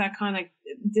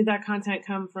 did that content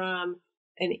come from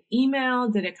an email?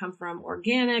 Did it come from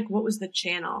organic? What was the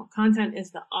channel? Content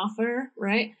is the author,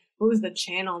 right? What was the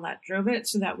channel that drove it,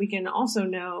 so that we can also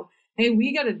know, hey,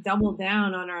 we got to double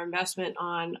down on our investment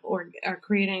on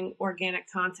creating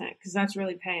organic content, because that's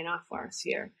really paying off for us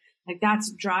here. Like, that's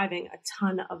driving a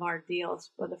ton of our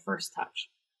deals for the first touch,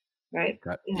 right?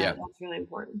 Yeah, that's really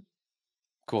important.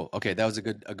 Cool. Okay, that was a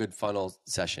good funnel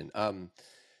session.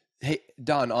 Hey,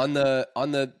 Don, on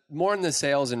the more on the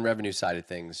sales and revenue side of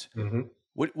things,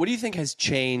 what do you think has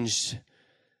changed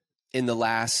in the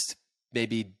last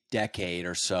maybe decade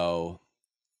or so,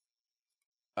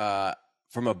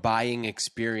 from a buying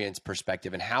experience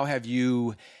perspective, and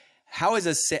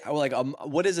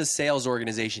what does a sales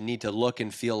organization need to look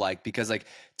and feel like? Because, like,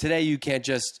 today you can't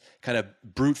just kind of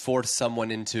brute force someone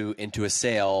into a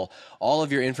sale. All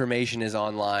of your information is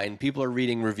online. People are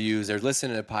reading reviews. They're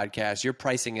listening to podcasts. Your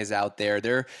pricing is out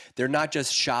there. They're not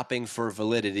just shopping for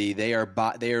Validity. They are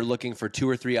looking for 2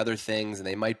 or 3 other things, and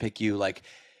they might pick you. Like,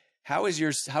 how is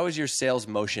your sales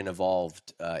motion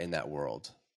evolved in that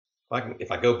world?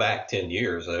 If I go back 10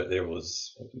 years, there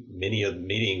was many of the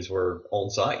meetings were on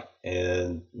site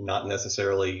and not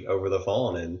necessarily over the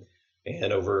phone,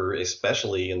 and over,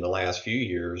 especially in the last few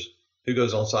years, who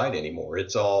goes on site anymore?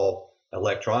 It's all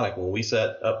electronic. When we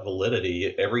set up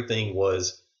Validity, everything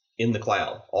was in the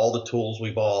cloud. All the tools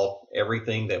we bought,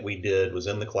 everything that we did was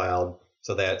in the cloud.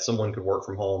 so that someone could work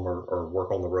from home or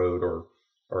work on the road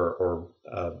or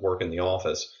work in the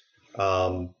office.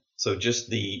 So just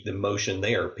the motion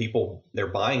there, people, their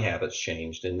buying habits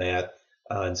changed in that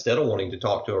instead of wanting to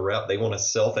talk to a rep, they want to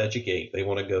self-educate. They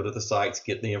want to go to the sites,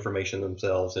 get the information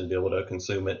themselves, and be able to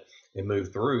consume it and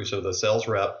move through. So the sales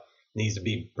rep needs to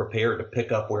be prepared to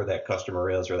pick up where that customer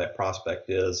is or that prospect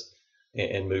is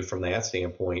and move from that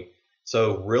standpoint.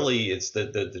 So really, it's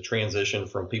the transition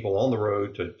from people on the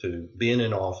road to being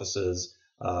in offices,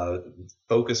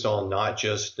 focused on not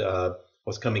just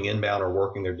what's coming inbound or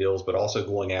working their deals, but also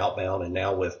going outbound. And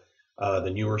now with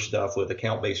the newer stuff with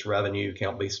account-based revenue,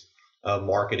 account-based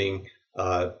marketing,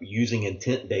 using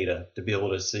intent data to be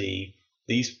able to see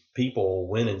these people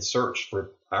went and searched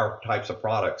for our types of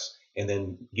products, and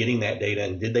then getting that data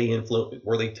and did they influence,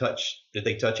 did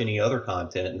they touch any other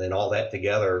content, and then all that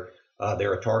together.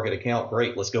 They're a target account,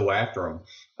 great, let's go after them.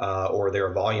 Or they're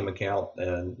a volume account,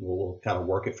 and we'll kind of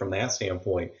work it from that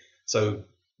standpoint. So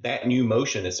that new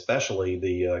motion, especially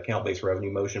the account-based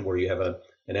revenue motion, where you have an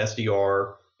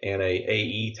SDR and a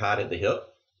AE tied at the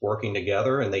hip working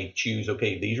together, and they choose,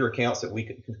 okay, these are accounts that we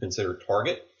can consider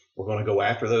target. We're going to go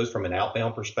after those from an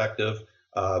outbound perspective,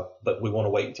 but we want to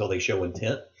wait until they show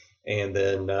intent. And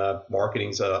then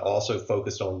marketing's also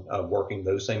focused on working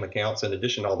those same accounts in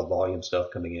addition to all the volume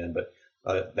stuff coming in. But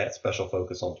that special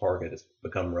focus on target has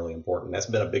become really important. That's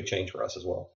been a big change for us as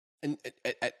well. And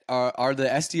are the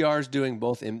SDRs doing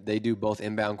both? They do both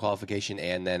inbound qualification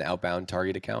and then outbound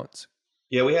target accounts?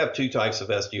 Yeah, we have two types of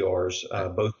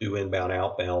SDRs. Both do inbound,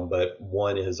 outbound, but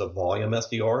one is a volume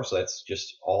SDR. So that's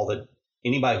just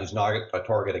anybody who's not a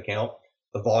target account.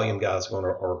 The volume guys are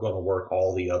going to work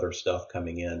all the other stuff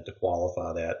coming in to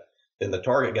qualify that. Then the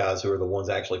target guys, who are the ones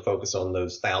actually focused on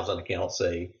those 1,000 accounts,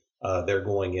 say they're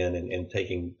going in and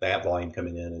taking that volume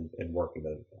coming in and working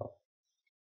those accounts.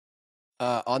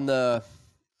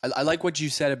 I like what you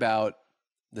said about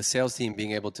the sales team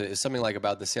being able to, something like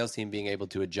about the sales team being able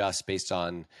to adjust based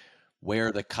on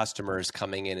where the customer is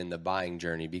coming in the buying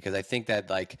journey, because I think that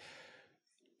like,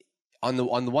 on the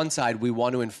one side, we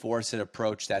want to enforce an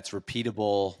approach that's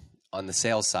repeatable on the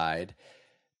sales side,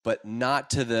 but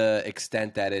not to the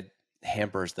extent that it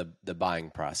hampers the buying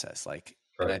process. Like,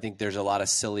 right. And I think there's a lot of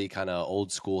silly kind of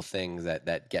old school things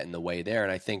that get in the way there.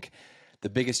 And I think the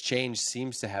biggest change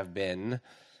seems to have been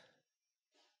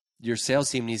your sales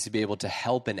team needs to be able to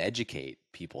help and educate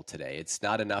people today. It's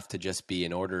not enough to just be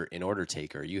an order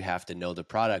taker. You have to know the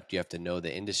product. You have to know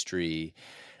the industry.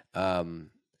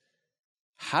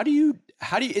 How do you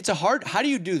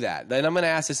do that? And I'm going to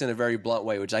ask this in a very blunt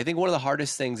way, which I think one of the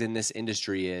hardest things in this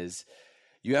industry is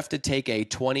you have to take a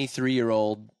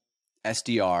 23-year-old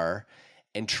SDR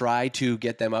and try to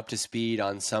get them up to speed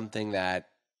on something that,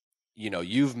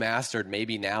 you've mastered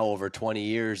maybe now over 20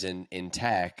 years in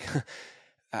tech.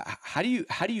 How do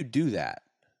you do that?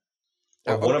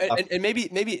 And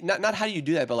maybe not how do you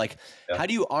do that, but like, yeah. How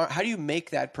do you make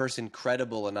that person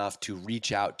credible enough to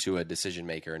reach out to a decision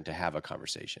maker and to have a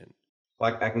conversation?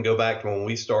 Well, I can go back to when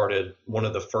we started. One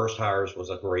of the first hires was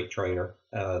a great trainer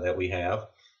that we have,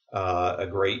 a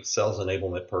great sales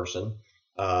enablement person.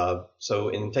 So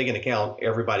in taking account,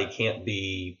 everybody can't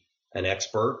be an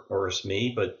expert or a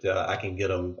SME, but I can get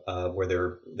them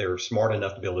where they're smart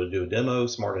enough to be able to do a demo,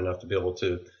 smart enough to be able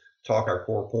to talk our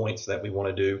core points that we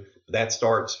want to do. That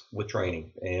starts with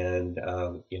training, and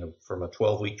from a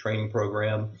 12-week training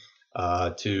program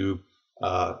to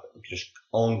just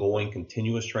ongoing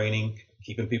continuous training,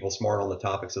 keeping people smart on the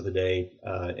topics of the day,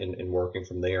 and working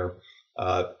from there.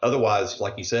 Otherwise,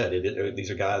 like you said,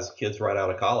 these are kids right out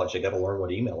of college. They got to learn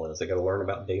what email is. They got to learn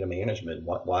about data management.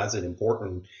 Why is it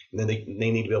important? And then they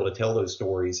need to be able to tell those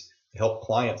stories to help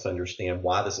clients understand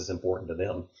why this is important to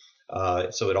them.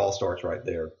 So it all starts right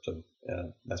there. So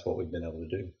that's what we've been able to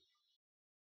do.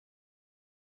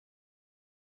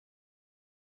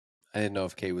 I didn't know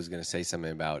if Kate was going to say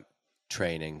something about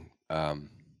training, but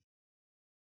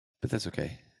that's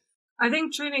okay. I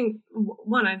think training's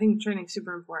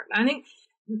super important. I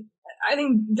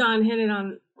think Don hit it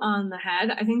on the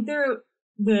head. I think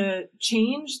the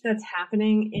change that's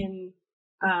happening in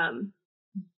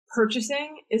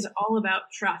purchasing is all about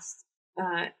trust.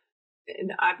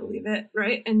 And I believe it,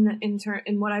 right?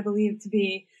 In what I believe to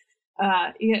be,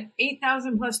 you get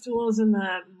 8,000 plus tools in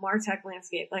the MarTech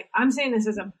landscape. Like, I'm saying this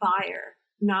as a buyer,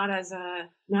 not as a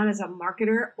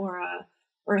marketer or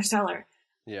a seller.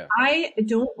 Yeah. I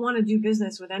don't want to do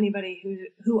business with anybody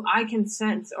who I can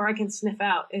sense or I can sniff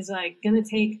out is like going to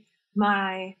take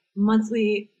my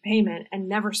monthly payment and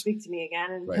never speak to me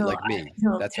again until, right, like me.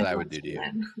 That's what I would do to you.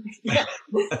 Yeah.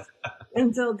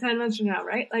 Until 10 months from now,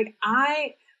 right? Like,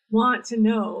 I want to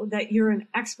know that you're an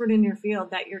expert in your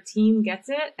field, that your team gets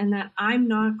it, and that I'm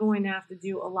not going to have to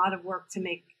do a lot of work to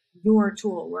make your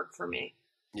tool work for me.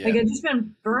 Yeah. Like, I've just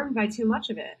been burned by too much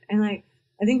of it. And like,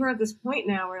 I think we're at this point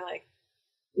now where like,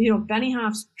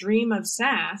 Benioff's dream of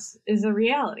SaaS is a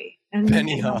reality. And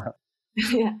Benioff.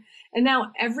 yeah. And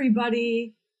now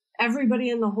everybody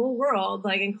in the whole world,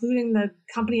 like including the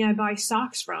company I buy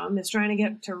socks from, is trying to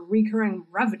get to recurring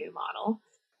revenue model.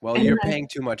 Well, and you're paying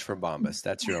too much for Bombas.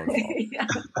 That's your own fault.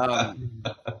 Yeah.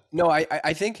 No,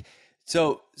 I think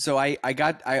so. So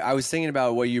I was thinking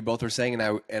about what you both were saying,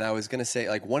 and I was gonna say,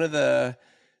 like, one of the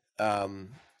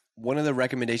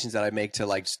recommendations that I make to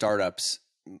like startups,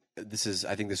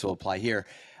 I think this will apply here,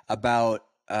 about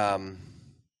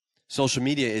social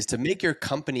media, is to make your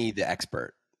company the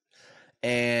expert.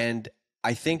 And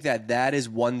I think that is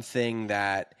one thing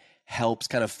that helps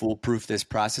kind of foolproof this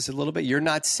process a little bit. You're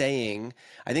not saying,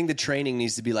 I think the training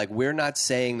needs to be like, we're not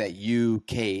saying that you,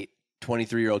 Kate,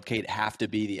 23-year-old Kate, have to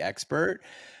be the expert,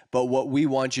 but what we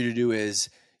want you to do is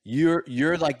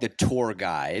you're like the tour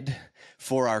guide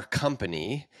for our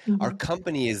company. Mm-hmm. Our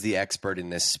company is the expert in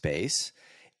this space.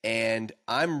 And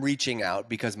I'm reaching out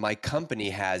because my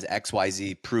company has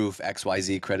XYZ proof,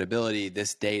 XYZ credibility,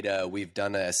 this data. We've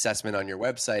done an assessment on your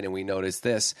website and we noticed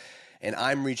this. And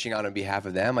I'm reaching out on behalf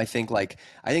of them. I think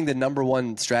the number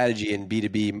one strategy in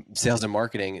B2B sales and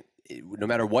marketing, no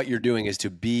matter what you're doing, is to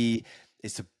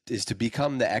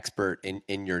become the expert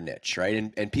in your niche,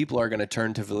 right? And people are going to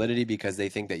turn to Validity because they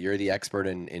think that you're the expert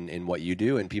in what you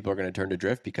do, and people are going to turn to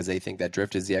Drift because they think that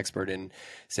Drift is the expert in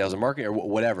sales and marketing or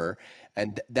whatever.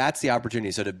 And that's the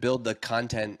opportunity. So to build the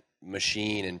content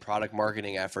machine and product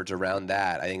marketing efforts around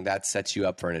that, I think that sets you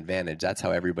up for an advantage. That's how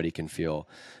everybody can feel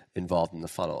involved in the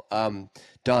funnel.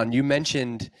 Don, you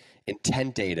mentioned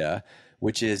intent data,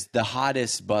 which is the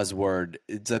hottest buzzword.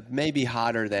 It's maybe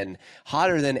hotter than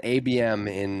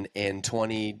ABM in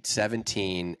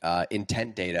 2017.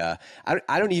 Intent data.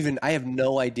 I have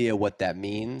no idea what that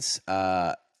means.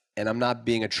 And I'm not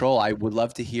being a troll. I would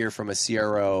love to hear from a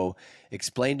CRO.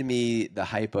 Explain to me the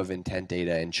hype of intent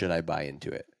data, and should I buy into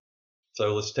it?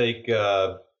 So let's take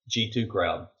G2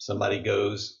 crowd. Somebody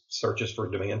goes, searches for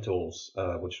demand tools,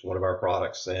 which is one of our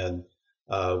products, and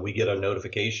we get a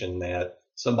notification that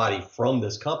somebody from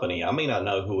this company, I may not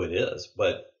know who it is,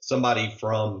 but somebody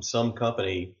from some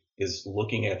company is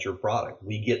looking at your product.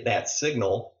 We get that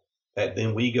signal that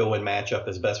then we go and match up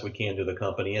as best we can to the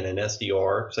company, and an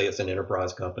SDR, say it's an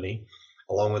enterprise company,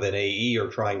 along with an AE, are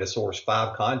trying to source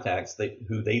 5 contacts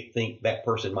who they think that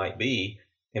person might be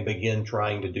and begin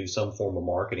trying to do some form of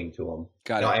marketing to them.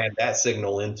 Got it. Now, add that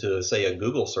signal into, say, a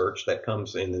Google search that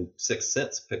comes in, and 6th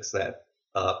Sense picks that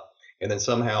up. And then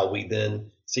somehow we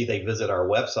then see they visit our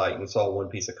website and saw one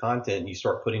piece of content, and you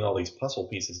start putting all these puzzle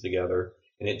pieces together,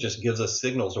 and it just gives us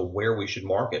signals of where we should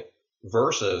market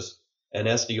versus an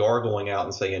SDR going out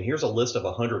and saying, here's a list of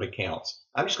 100 accounts.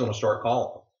 I'm just going to start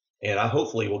calling them, and I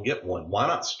hopefully will get one. Why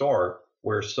not start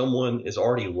where someone is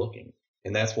already looking?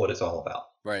 And that's what it's all about.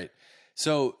 Right.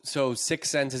 So 6th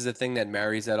Sense is the thing that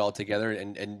marries that all together.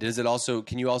 And does it also,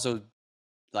 can you also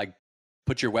like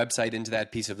put your website into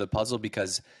that piece of the puzzle?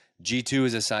 Because G2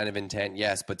 is a sign of intent,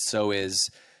 yes, but so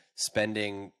is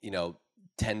spending,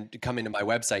 coming to my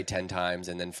website 10 times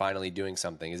and then finally doing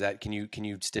something. Is that, can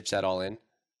you stitch that all in?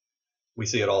 We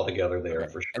see it all together there,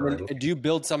 okay. for sure. And then do you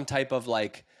build some type of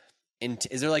like,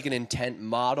 is there like an intent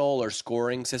model or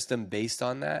scoring system based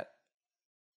on that?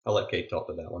 I'll let Kate talk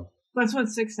to that one. That's what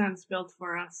 6th Sense built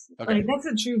for us. Okay. Like, that's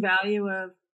a true value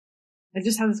of, I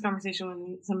just had this conversation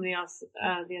with somebody else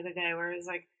the other day where it was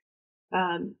like,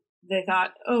 they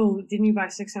thought, oh, didn't you buy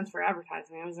 6th Sense for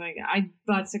advertising? I was like, I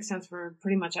bought 6th Sense for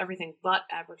pretty much everything but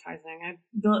advertising.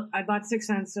 I bought 6th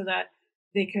Sense so that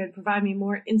they could provide me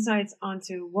more insights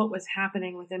onto what was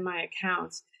happening within my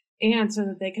accounts, and so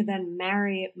that they could then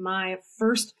marry my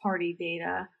first party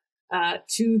data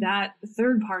to that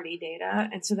third party data,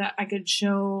 and so that I could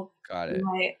show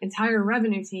my entire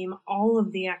revenue team all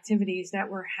of the activities that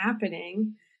were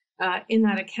happening in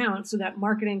that account, so that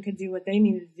marketing could do what they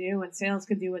needed to do, and sales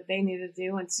could do what they needed to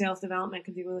do, and sales development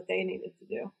could do what they needed to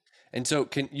do. And so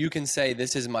you can say,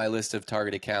 this is my list of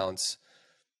target accounts.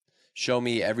 Show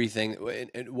me everything.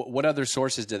 What other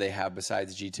sources do they have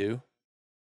besides G2?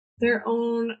 Their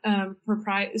own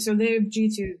proprietary. So they have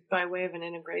G2 by way of an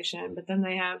integration, but then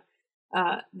they have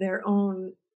their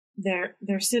own.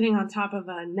 They're sitting on top of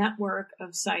a network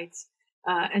of sites,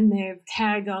 and they've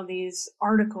tagged all these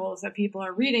articles that people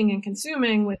are reading and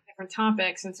consuming with different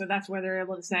topics, and so that's where they're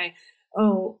able to say,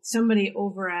 oh, somebody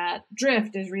over at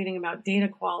Drift is reading about data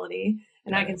quality,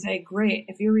 And I can say, great,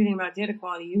 if you're reading about data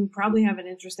quality, you probably have an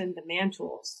interest in demand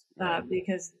tools,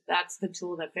 because that's the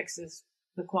tool that fixes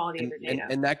the quality of your data.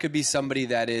 And that could be somebody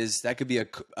that could be a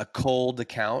cold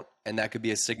account, and that could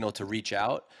be a signal to reach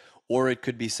out, or it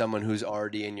could be someone who's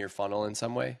already in your funnel in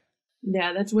some way.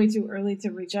 Yeah, that's way too early to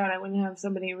reach out. I wouldn't have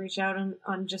somebody reach out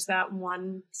on just that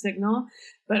one signal,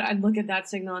 but I'd look at that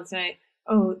signal and say,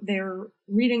 oh, they're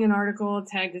reading an article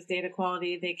tagged as data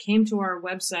quality. They came to our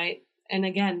website, and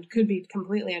again, could be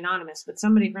completely anonymous, but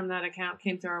somebody from that account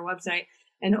came to our website.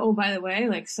 And oh, by the way,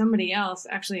 like somebody else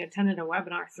actually attended a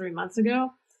webinar 3 months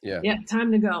ago. Yeah,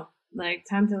 time to go. Like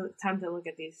time to look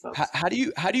at these folks. How do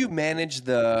you manage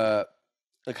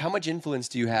how much influence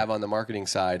do you have on the marketing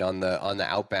side on the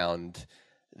outbound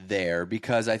there?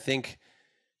 Because I think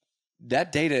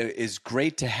that data is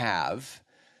great to have,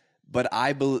 but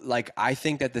I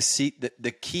think that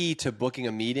the key to booking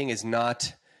a meeting is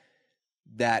not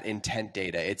that intent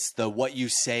data. It's what you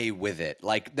say with it.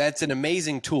 Like, that's an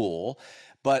amazing tool,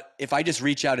 but if I just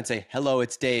reach out and say, "Hello,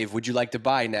 it's Dave. Would you like to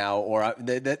buy now?" Or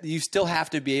that you still have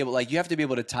to be able, you have to be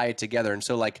able to tie it together. And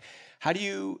so, how do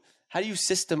you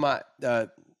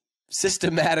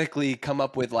systematically come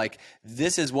up with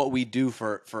this is what we do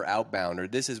for outbound, or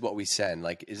this is what we send?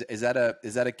 Like, is that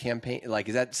a campaign? Like,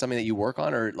 is that something that you work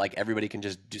on, or everybody can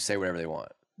just say whatever they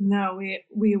want? No,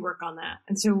 we work on that.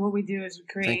 And so what we do is we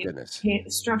create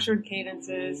structured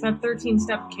cadences. That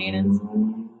 13-step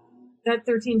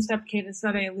cadence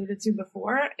that I alluded to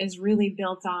before is really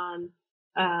built on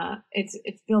it's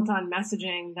built on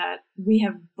messaging that we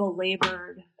have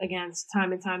belabored against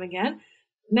time and time again.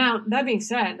 Now, that being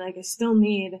said, I still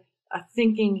need a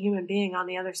thinking human being on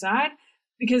the other side,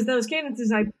 because those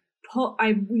cadences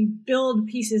we build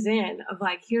pieces in of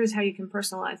here's how you can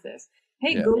personalize this.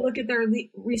 Hey, go look at their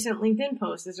recent LinkedIn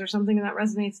post. Is there something that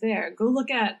resonates there? Go look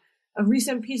at a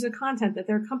recent piece of content that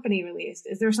their company released.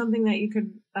 Is there something that you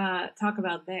could talk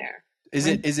about there?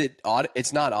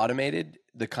 It's not automated,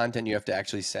 the content you have to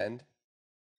actually send?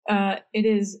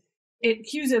 It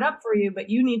queues it up for you,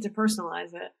 but you need to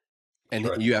personalize it.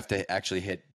 And you have to actually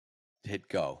hit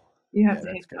go. You have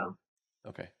to hit go.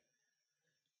 Okay.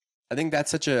 I think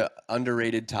that's such a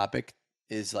underrated topic,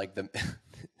 is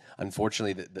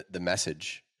unfortunately the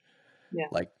message. Yeah.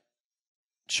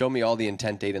 Show me all the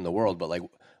intent data in the world, but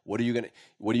what are you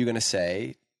going to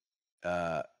say?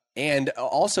 And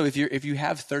also, if you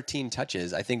have 13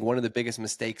 touches, I think one of the biggest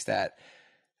mistakes that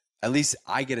at least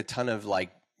I get a ton of,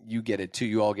 you get it too,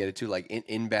 you all get it too,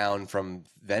 inbound from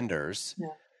vendors. Yeah.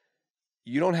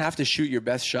 You don't have to shoot your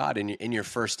best shot in your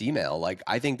first email.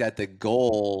 I think that the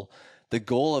goal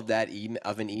of that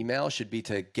of an email should be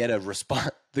to get a response.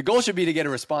 The goal should be to get a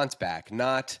response back,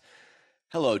 not,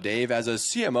 "Hello, Dave. As a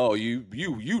CMO,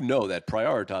 you know that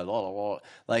prioritize blah, blah,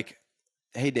 blah."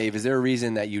 "Hey, Dave, is there a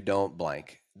reason that you don't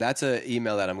blank?" That's an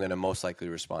email that I'm going to most likely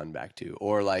respond back to.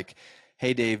 Or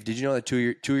 "Hey, Dave, did you know that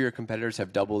two of your competitors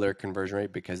have doubled their conversion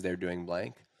rate because they're doing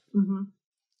blank?" Mm-hmm.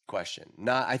 Question.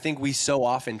 I think we so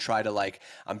often try to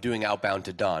I'm doing outbound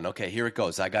to Don. Okay, here it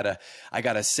goes. I gotta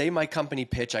say my company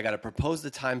pitch. I gotta propose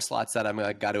the time slots that I'm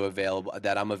available.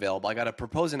 I gotta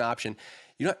propose an option.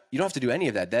 You don't have to do any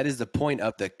of that. That is the point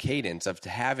of the cadence of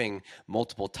having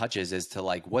multiple touches, is to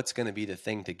what's going to be the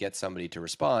thing to get somebody to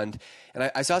respond.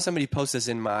 And I saw somebody post this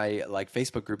in my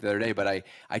Facebook group the other day, but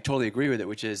I totally agree with it,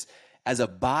 which is, as a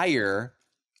buyer,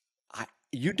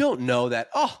 you don't know that,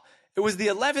 it was the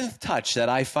 11th touch that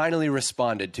I finally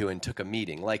responded to and took a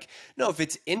meeting. No, if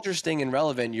it's interesting and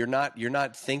relevant, you're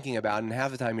not thinking about, and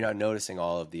half the time you're not noticing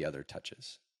all of the other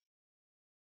touches.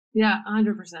 Yeah,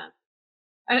 100%.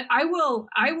 I will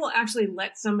actually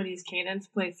let somebody's cadence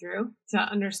play through to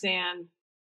understand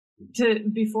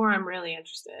before I'm really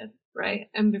interested, right?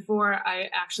 And before I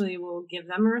actually will give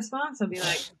them a response, I'll be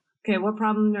like, okay, what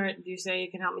problem do you say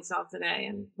you can help me solve today?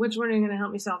 And which one are you going to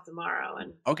help me solve tomorrow?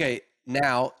 And okay.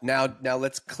 Now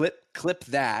let's clip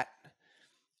that,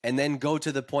 and then go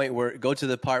to the part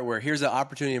where here's an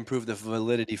opportunity to improve the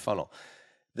validity funnel.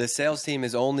 The sales team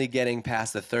is only getting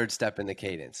past the third step in the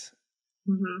cadence.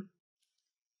 Mm-hmm.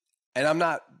 And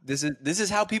this is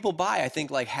how people buy. I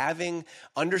think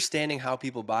understanding how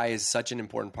people buy is such an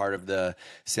important part of the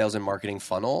sales and marketing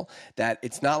funnel, that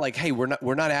it's not hey, we're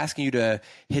not asking you to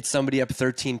hit somebody up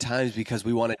 13 times because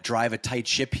we want to drive a tight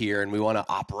ship here and we want to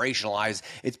operationalize.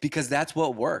 It's because that's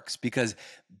what works, because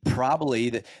probably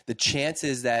the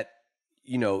chances that,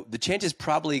 the chances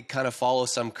probably kind of follow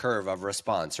some curve of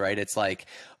response, right? It's like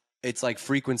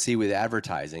frequency with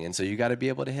advertising. And so you got to be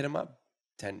able to hit them up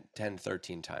 10,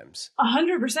 13 times.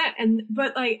 100%.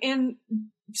 And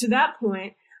to that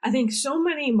point, I think so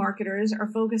many marketers are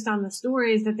focused on the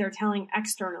stories that they're telling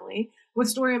externally. What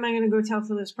story am I going to go tell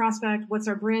to this prospect? What's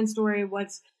our brand story?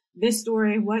 What's this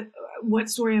story? What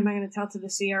story am I going to tell to the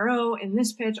CRO in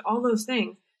this pitch? All those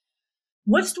things.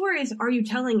 What stories are you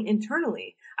telling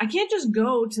internally? I can't just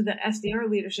go to the SDR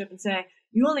leadership and say,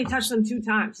 you only touched them 2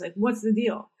 times. Like, what's the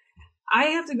deal? I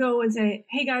have to go and say,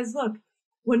 hey guys, look,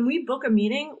 when we book a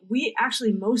meeting, we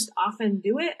actually most often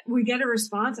do it. We get a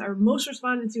response. Our most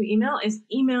responded to email is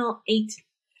email 8.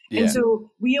 Yeah. And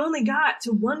so we only got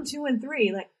to 1, 2, and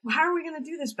 3. Like, how are we going to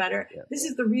do this better? Yeah. This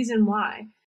is the reason why.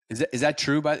 Is that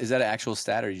true? But is that an actual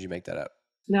stat, or did you make that up?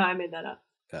 No, I made that up.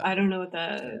 I don't know what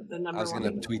the number. I was going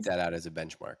to tweet that out as a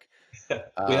benchmark.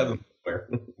 We have them where.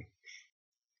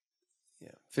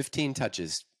 15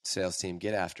 touches, sales team,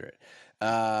 get after it.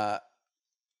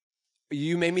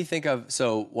 You made me think of, I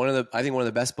think one of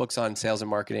the best books on sales and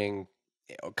marketing,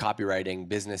 copywriting,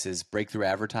 business is Breakthrough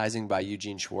Advertising by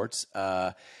Eugene Schwartz.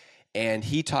 And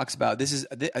he talks about, I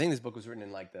think this book was written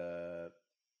in like the,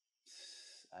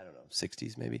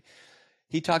 60s maybe.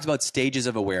 He talks about stages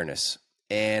of awareness.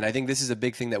 And I think this is a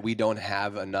big thing that we don't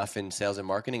have enough in sales and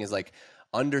marketing is like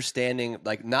understanding,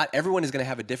 like not everyone is going to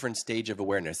have a different stage of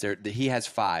awareness. He has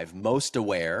 5. Most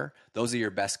aware, those are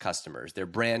your best customers. They're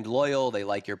brand loyal. They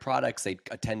like your products. They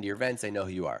attend your events. They know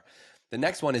who you are. The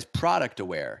next one is product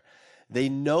aware. They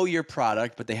know your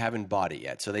product, but they haven't bought it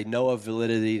yet. So they know of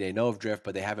Validity, they know of Drift,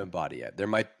 but they haven't bought it yet.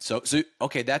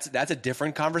 Okay, that's a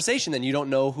different conversation than you don't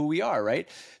know who we are, right?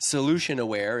 Solution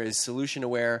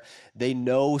aware. They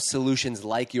know solutions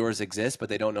like yours exist, but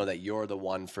they don't know that you're the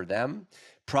one for them.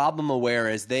 Problem aware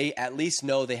is they at least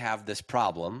know they have this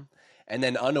problem. And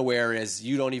then unaware is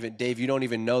Dave, you don't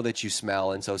even know that you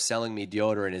smell. And so selling me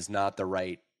deodorant is not the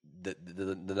right,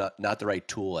 not the right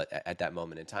tool at that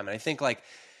moment in time. And I think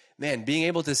man, being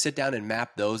able to sit down and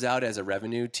map those out as a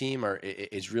revenue team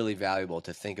is really valuable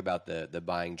to think about the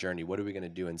buying journey. What are we going to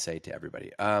do and say to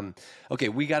everybody? Okay,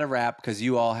 we got to wrap because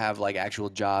you all have actual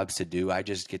jobs to do. I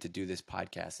just get to do this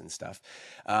podcast and stuff.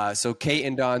 So Kate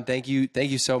and Dawn, thank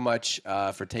you so much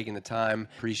for taking the time.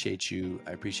 I appreciate you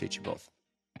both.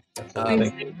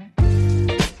 Thank you.